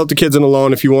can go yell at the kids on the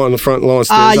lawn if you want on the front lawn.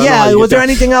 Yeah, was there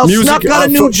anything else? Snuck got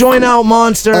a new joint out,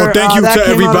 Monster. Oh, thank you to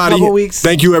everybody.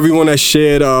 Thank you everyone that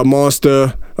shared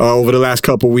Monster over the last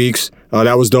couple weeks.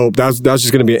 That was dope. That was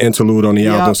just gonna be an interlude on the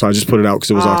album, so I just put it out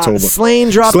because it was October. Slain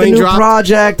dropped a new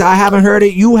project. I haven't heard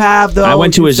it. You have though. I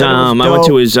went to his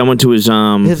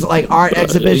his like art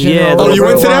exhibition. Yeah. Oh, you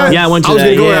went to that? Yeah, I went to that.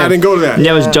 I didn't go to that.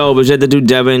 Yeah, it was dope. It was at the dude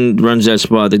Devin runs that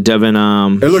spot. The Devin.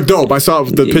 It looked dope. I saw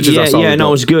the pictures. Yeah, I saw. Yeah, no,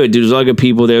 it was good. Dude, there's a lot of good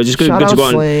people there. It was just good to go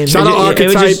on. Shout out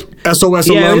Archetype, SOS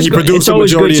alum. He produced the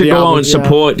majority of the album. It's always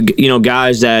good to go and support,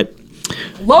 guys that.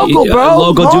 Local, bro.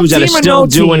 Local dudes that are still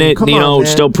doing it,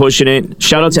 still pushing it.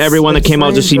 Shout out to everyone that came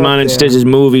out to see mine and Stiz's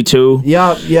movie too.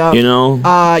 Yep. You know.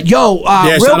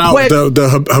 Yeah, real quick.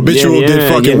 The habitual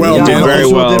did fucking well. Did very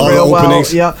well. All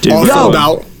openings. All sold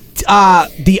out.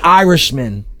 The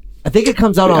Irishman. I think it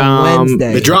comes out on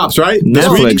Wednesday. It drops, right?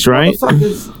 Netflix, right?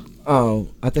 Oh,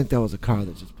 I think that was a car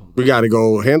that just pulled. We got to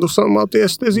go handle something out there,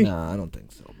 Stizzy? Nah, I don't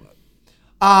think so.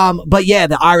 But yeah,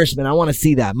 The Irishman. I want to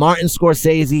see that. Martin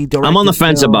Scorsese. I'm on the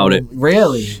fence about it.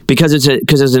 Really? Because it's a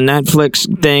Netflix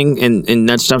thing, and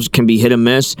that stuff can be hit or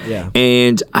miss. Yeah.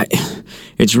 And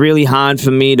it's really hard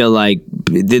for me to like.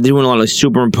 They're doing a lot of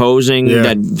superimposing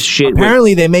that shit.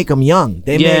 Apparently, they make them young.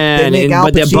 They make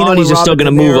but their bodies are still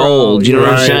gonna move old. You know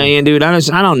what I'm saying, dude? I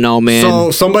don't know, man.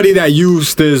 So somebody that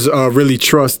used this really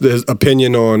trust his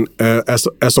opinion on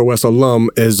SOS alum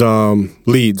is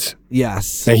Leeds.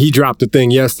 Yes. And he dropped the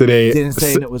thing yesterday. Didn't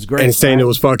saying it was great. And saying it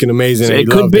was fucking amazing. So it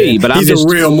could be, but he's a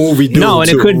real movie dude. No, and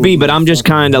it could be, but I'm just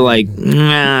kind of like,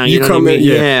 nah. You come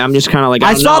in, I'm just kind of like,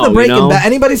 I saw the Breaking Bad.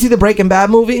 Anybody see the Breaking Bad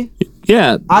movie?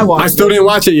 Yeah, I still didn't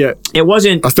watch it yet. It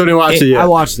wasn't. I still didn't watch it yet. I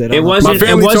watched it. It wasn't. My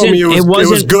family told me it was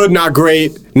wasn't good, not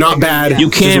great, not bad. You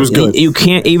can't. It was good. You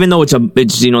can't. Even though it's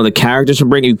the characters from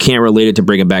Breaking, you can't relate it to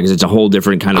Breaking Bad because it's a whole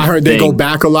different kind of. I heard thing. they go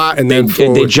back a lot and then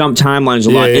they jump timelines a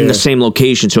lot in the same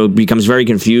location, so it becomes very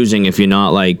confusing if you're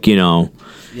not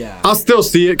Yeah. I'll still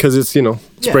see it because it's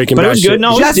Breaking Bad. But it was good.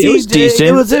 No, Jesse, it was decent.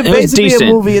 It was basically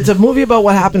decent. a movie. It's a movie about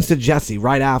what happens to Jesse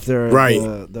right after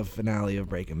the finale of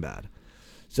Breaking Bad.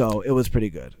 So it was pretty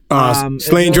good.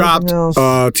 Slane dropped.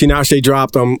 Tinashe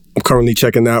dropped. I'm currently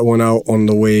checking that one out on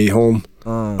the way home.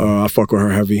 I fuck with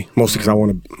her heavy, mostly because I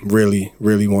want to really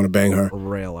want to bang her.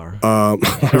 Railer.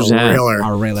 Who's that?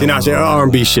 Railer. Tinashe,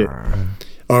 R&B shit.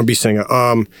 R&B singer.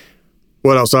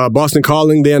 What else? Boston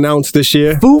Calling, they announced this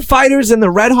year. Foo Fighters and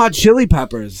the Red Hot Chili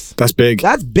Peppers. That's big.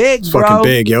 That's big, it's bro. Fucking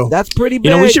big, yo. That's pretty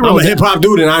big. We should I'm a hip hop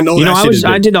dude, and I know that shit is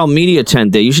big. I did all Media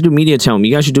Tent Day. You should do Media Tent.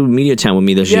 You guys should do Media Tent with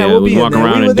me this year. We'll we walk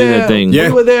around and do that thing. Yeah.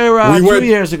 We were there 2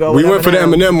 years ago. We went for the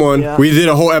Eminem one. Yeah. We did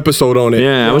a whole episode on it.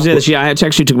 Yeah, I was there this year. I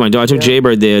actually took my dog. I took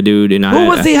Jaybird there, dude. And who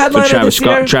was the headliner Travis this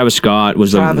year? Travis Scott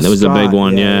was the big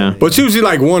one. Yeah. But it's usually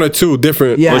like one or two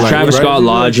different. Yeah. It was Travis Scott,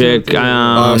 Logic.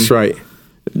 That's right.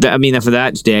 For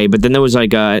that day, but then there was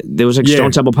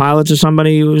Stone Temple Pilots or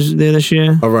somebody who was there this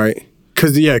year. All right,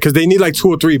 because they need like 2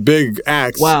 or 3 big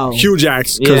acts, huge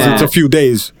acts, because it's a few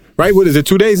days, right? What is it?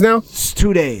 2 days now? It's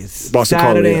 2 days, Boston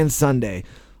Saturday Calling, and Sunday.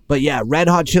 But yeah, Red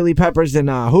Hot Chili Peppers and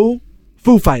who?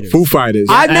 Foo Fighters. Foo Fighters.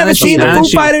 I've never seen the Foo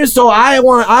Fighters, so I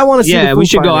want to see. Yeah, the Foo we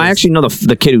should Fighters. go. I actually know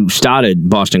the kid who started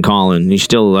Boston Calling. He's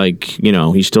still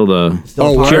he's still the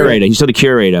curator. He's still the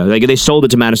curator. Like they sold it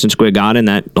to Madison Square Garden,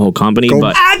 that whole company.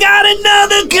 But I got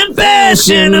another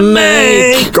confession to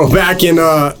make. Go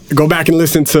back and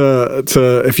listen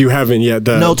to if you haven't yet.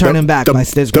 No Turning Back by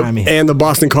Stiz Grammy and the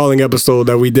Boston Calling episode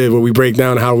that we did where we break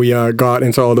down how we got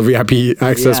into all the VIP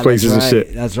access places and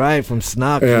shit. That's right. From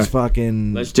Snuck, just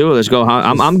fucking. Let's do it. Let's go.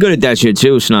 I'm good at that shit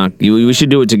too, Snuck. We should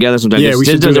do it together sometime. Yeah, we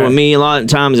should does do it with that. me a lot of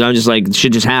times. And I'm just like,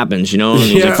 shit just happens, And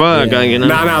he's like, fuck.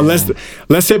 Nah. Let's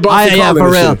hit Boston Calling.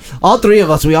 For real. Shit. All 3 of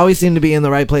us, we always seem to be in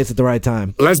the right place at the right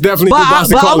time. Let's definitely do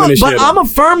Boston Calling this year. But I'm a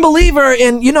firm believer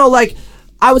in,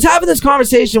 I was having this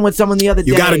conversation with someone the other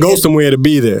day. You gotta go somewhere to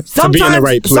be there. To be in the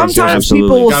right place. Sometimes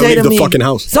people will say to me, fucking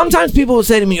house. Sometimes people will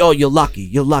say to me, "Oh, you're lucky.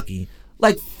 You're lucky."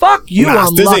 Like fuck you,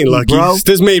 I'm Stiz lucky, ain't lucky, bro.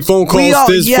 Stiz made phone calls.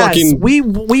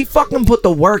 We fucking put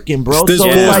the work in, bro. Stiz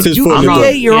so you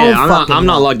create your own fucking. I'm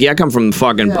not lucky. I come from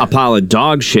fucking a pile of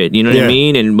dog shit. You know what I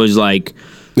mean? And was like.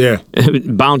 Yeah,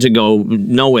 bound to go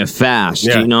nowhere fast,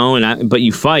 but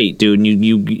you fight, dude. And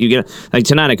you get like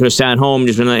tonight. I could have sat home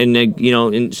just been and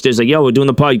Stiz like, yo, we're doing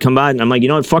the pod. You come by, and I'm like, you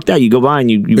know what? Fuck that. You go by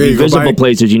and you be visible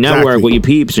places. You network with your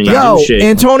peeps and you do shit.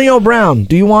 Antonio Brown,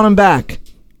 do you want him back?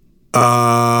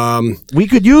 We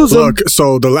could use him. Look,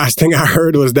 so the last thing I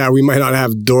heard was that we might not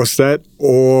have Dorset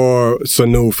or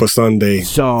Sanu for Sunday.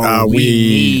 So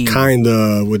we kind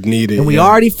of would need it. And we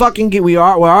already we're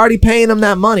already paying him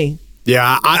that money.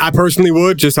 Yeah, I personally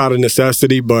would, just out of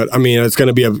necessity, but I mean, it's going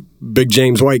to be a big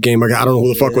James White game. I don't know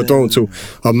who the fuck we're throwing to.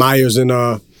 Myers and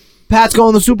Pat's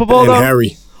going to the Super Bowl, and though?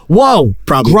 Harry. Whoa.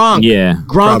 Probably. Gronk. Yeah. Gronk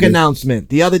Probably. announcement.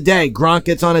 The other day, Gronk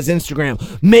gets on his Instagram.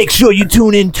 Make sure you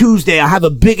tune in Tuesday. I have a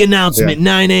big announcement,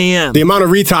 9 a.m. The amount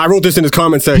of retards, I wrote this in his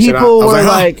comment section. People I was were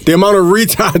like, the amount of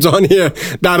retards on here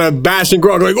that are bashing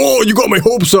Gronk, like, oh, you got my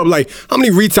hopes up. Like, how many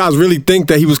retards really think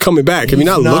that he was coming back? Have you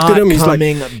not looked at him? He's like,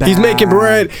 he's making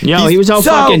bread. Yo, he was all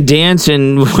fucking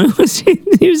dancing. What was he?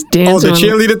 He was dancing. Oh, the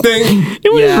cheerleader thing?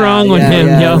 What is wrong with him,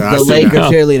 yo? The Laker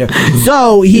cheerleader.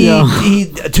 So he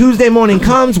Tuesday morning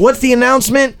comes. What's the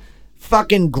announcement?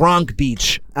 Fucking Gronk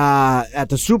Beach at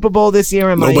the Super Bowl this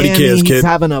year in Nobody Miami. cares, He's kid.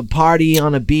 having a party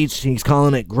on a beach. He's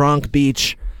calling it Gronk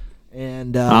Beach.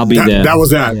 And I'll be there. That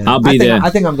was that. Yeah. I'll be there. I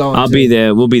think I'm going. I'll be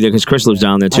there. We'll be there because Chris lives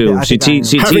down there too.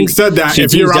 Having said that,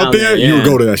 if you're out there, you would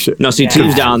go to that shit. No,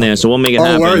 CT's down there, so we'll make it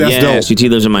happen. Word? That's dope. CT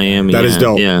lives in Miami. That is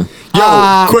dope. Yeah.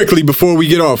 Yo, quickly before we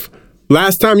get off.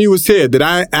 Last time you was here, did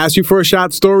I ask you for a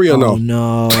shot story or no?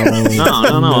 No.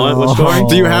 No. What story?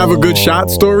 Do you have a good shot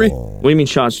story? What do you mean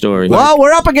shot story? Well,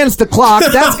 we're up against the clock.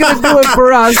 That's going to do it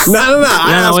for us. No.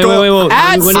 Wait.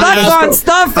 Add stuff on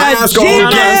stuff at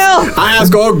Gmail. I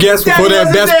ask all guests for their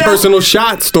best personal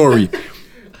shot story.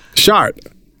 Shart.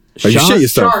 Are you shit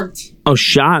yourself? Oh,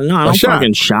 shot? No, I don't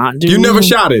fucking shot, dude. You never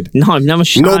shotted? No, I've never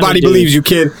shot. Nobody believes you,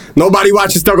 kid. Nobody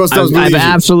watching Stuck on Stuff believes you. I've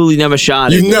absolutely never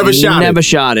shot. You've never shot. Never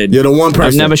shotted. You're the one person.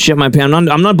 I've never shit my pants.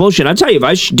 I'm not bullshit. I tell you,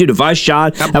 if I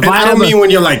shot. If I don't mean when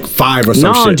you're like 5 or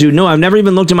some shit. No, dude, no. I've never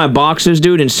even looked at my boxes,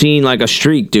 dude, and seen like a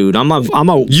streak, dude. I'm a.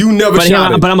 You never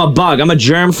shot. But I'm a bug. I'm a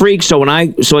germ freak. So when I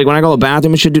go to the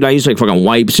bathroom and shit, dude, I use like fucking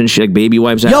wipes and shit, like baby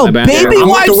wipes. Yo, baby wipes. I'm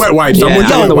with the wet wipes. Yo,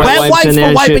 wet wipes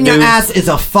for wiping your ass is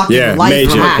a fucking life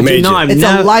hack. Major. It's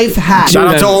a life hack. Shout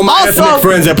out to all my ethnic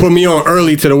friends that put me on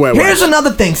early to the wet wipes. Here's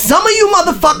another thing. Some of you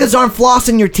motherfuckers aren't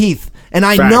flossing your teeth, and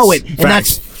I know it. And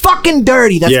that's fucking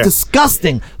dirty. That's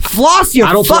disgusting. Floss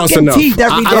your fucking teeth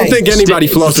every day. I don't think anybody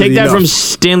flosses Take that enough. from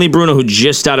Stanley Bruno, who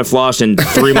just started flossing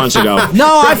 3 months ago.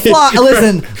 No, I floss.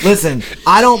 Listen.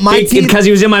 I don't. My teeth, because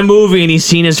he was in my movie and he's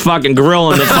seen his fucking grill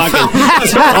on the fucking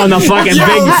on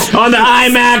the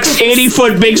IMAX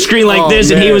 80-foot big screen like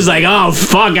this, and he was like, "Oh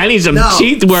fuck, I need some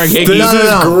teeth work." This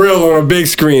is grill on a big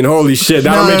screen. Holy shit,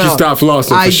 that'll make you stop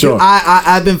flossing for sure.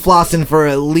 I've been flossing for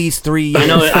at least 3 years.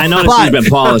 I know you've been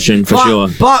polishing for sure.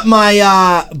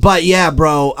 But yeah,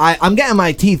 bro, I'm getting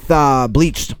my teeth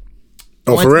bleached.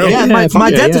 Oh, for real? Yeah,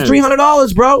 my dentist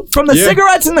 $300, bro. From the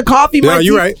cigarettes and the coffee. Yeah,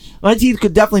 you're right. My teeth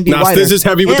could definitely be whiter. This is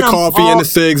heavy with the coffee and the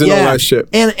cigs and all that shit.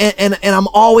 And I'm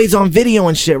always on video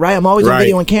and shit, right? I'm always on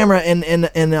video and camera.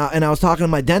 And I was talking to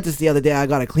my dentist the other day. I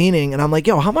got a cleaning, and I'm like,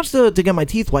 yo, how much to get my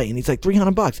teeth white? And he's like,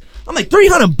 $300. I'm like,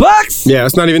 $300? Yeah,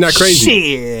 it's not even that crazy.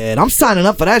 Shit, I'm signing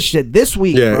up for that shit this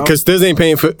week. Yeah, because Stiz ain't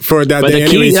paying for it that day.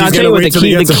 Anyways, I'll tell you what,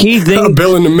 the key thing, a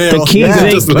bill in the mail.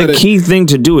 The key thing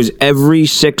to do is every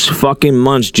 6 fucking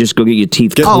months, just go get your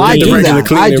teeth cleaned. I do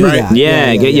that.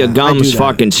 Yeah, get your gums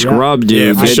fucking scrubbed,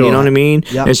 dude. Yeah, you know what I mean?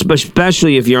 Yep.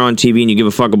 Especially if you're on TV and you give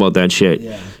a fuck about that shit.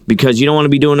 Yeah. Because you don't want to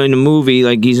be doing it in a movie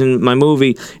like he's in my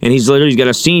movie, and he's got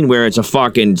a scene where it's a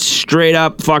fucking straight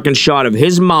up fucking shot of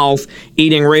his mouth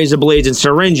eating razor blades and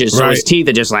syringes, so his teeth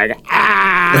are just like, you know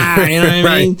what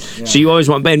I mean? Yeah. So you always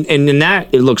want, and in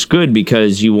that it looks good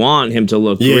because you want him to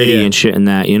look gritty and shit in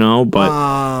that, you know?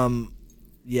 But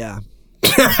yeah.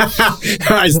 All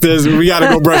right, Stiz, we gotta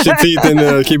go brush your teeth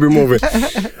and keep it moving.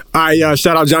 All right,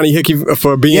 shout out Johnny Hickey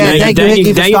for being here. Thank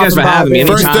you guys for having me.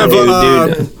 First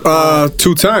ever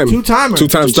two-time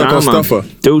Stuck on Stuffer.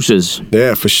 Deuces.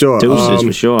 Yeah, for sure. Deuces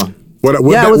for sure.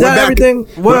 Was that everything?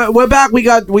 We're back. We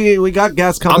got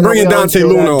guests coming. I'm bringing Dante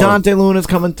Luna on. Dante Luna's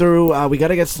coming through. We got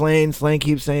to get Slane. Slane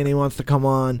keeps saying he wants to come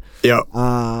on. Yeah.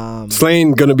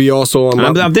 Slane gonna be also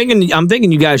on. I'm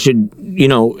thinking you guys should,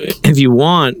 if you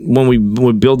want, when we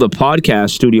build the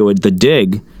podcast studio at the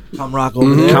Dig. Come rock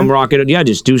over there. Come rock it. Yeah,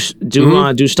 just do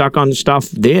Stuck on Stuff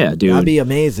there, dude. That'd be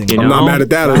amazing. I'm not mad at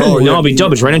that at all. No, it'd be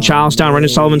dope. It's right in Charlestown, right in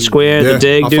Sullivan Square, the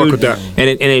Dig, dude. Fuck with that. And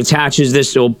it attaches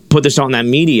this. It'll put this on that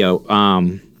media.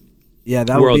 Yeah,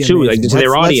 that world would be too, amazing. like to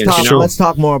their audience. Let's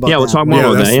talk more about that. Yeah, we'll talk more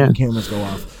about that. Yeah, the cameras go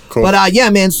off. Cool. But yeah,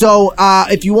 man. So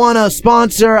if you want to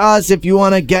sponsor us, if you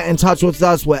want to get in touch with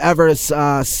us, whatever,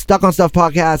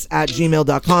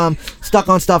 stuckonstuffpodcast@gmail.com, Stuck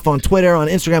on Stuff on Twitter, on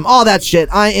Instagram, all that shit.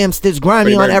 I am Stiz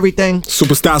Grimy on everything.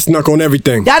 Superstar Snuck on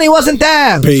everything. Daddy wasn't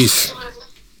there. Peace.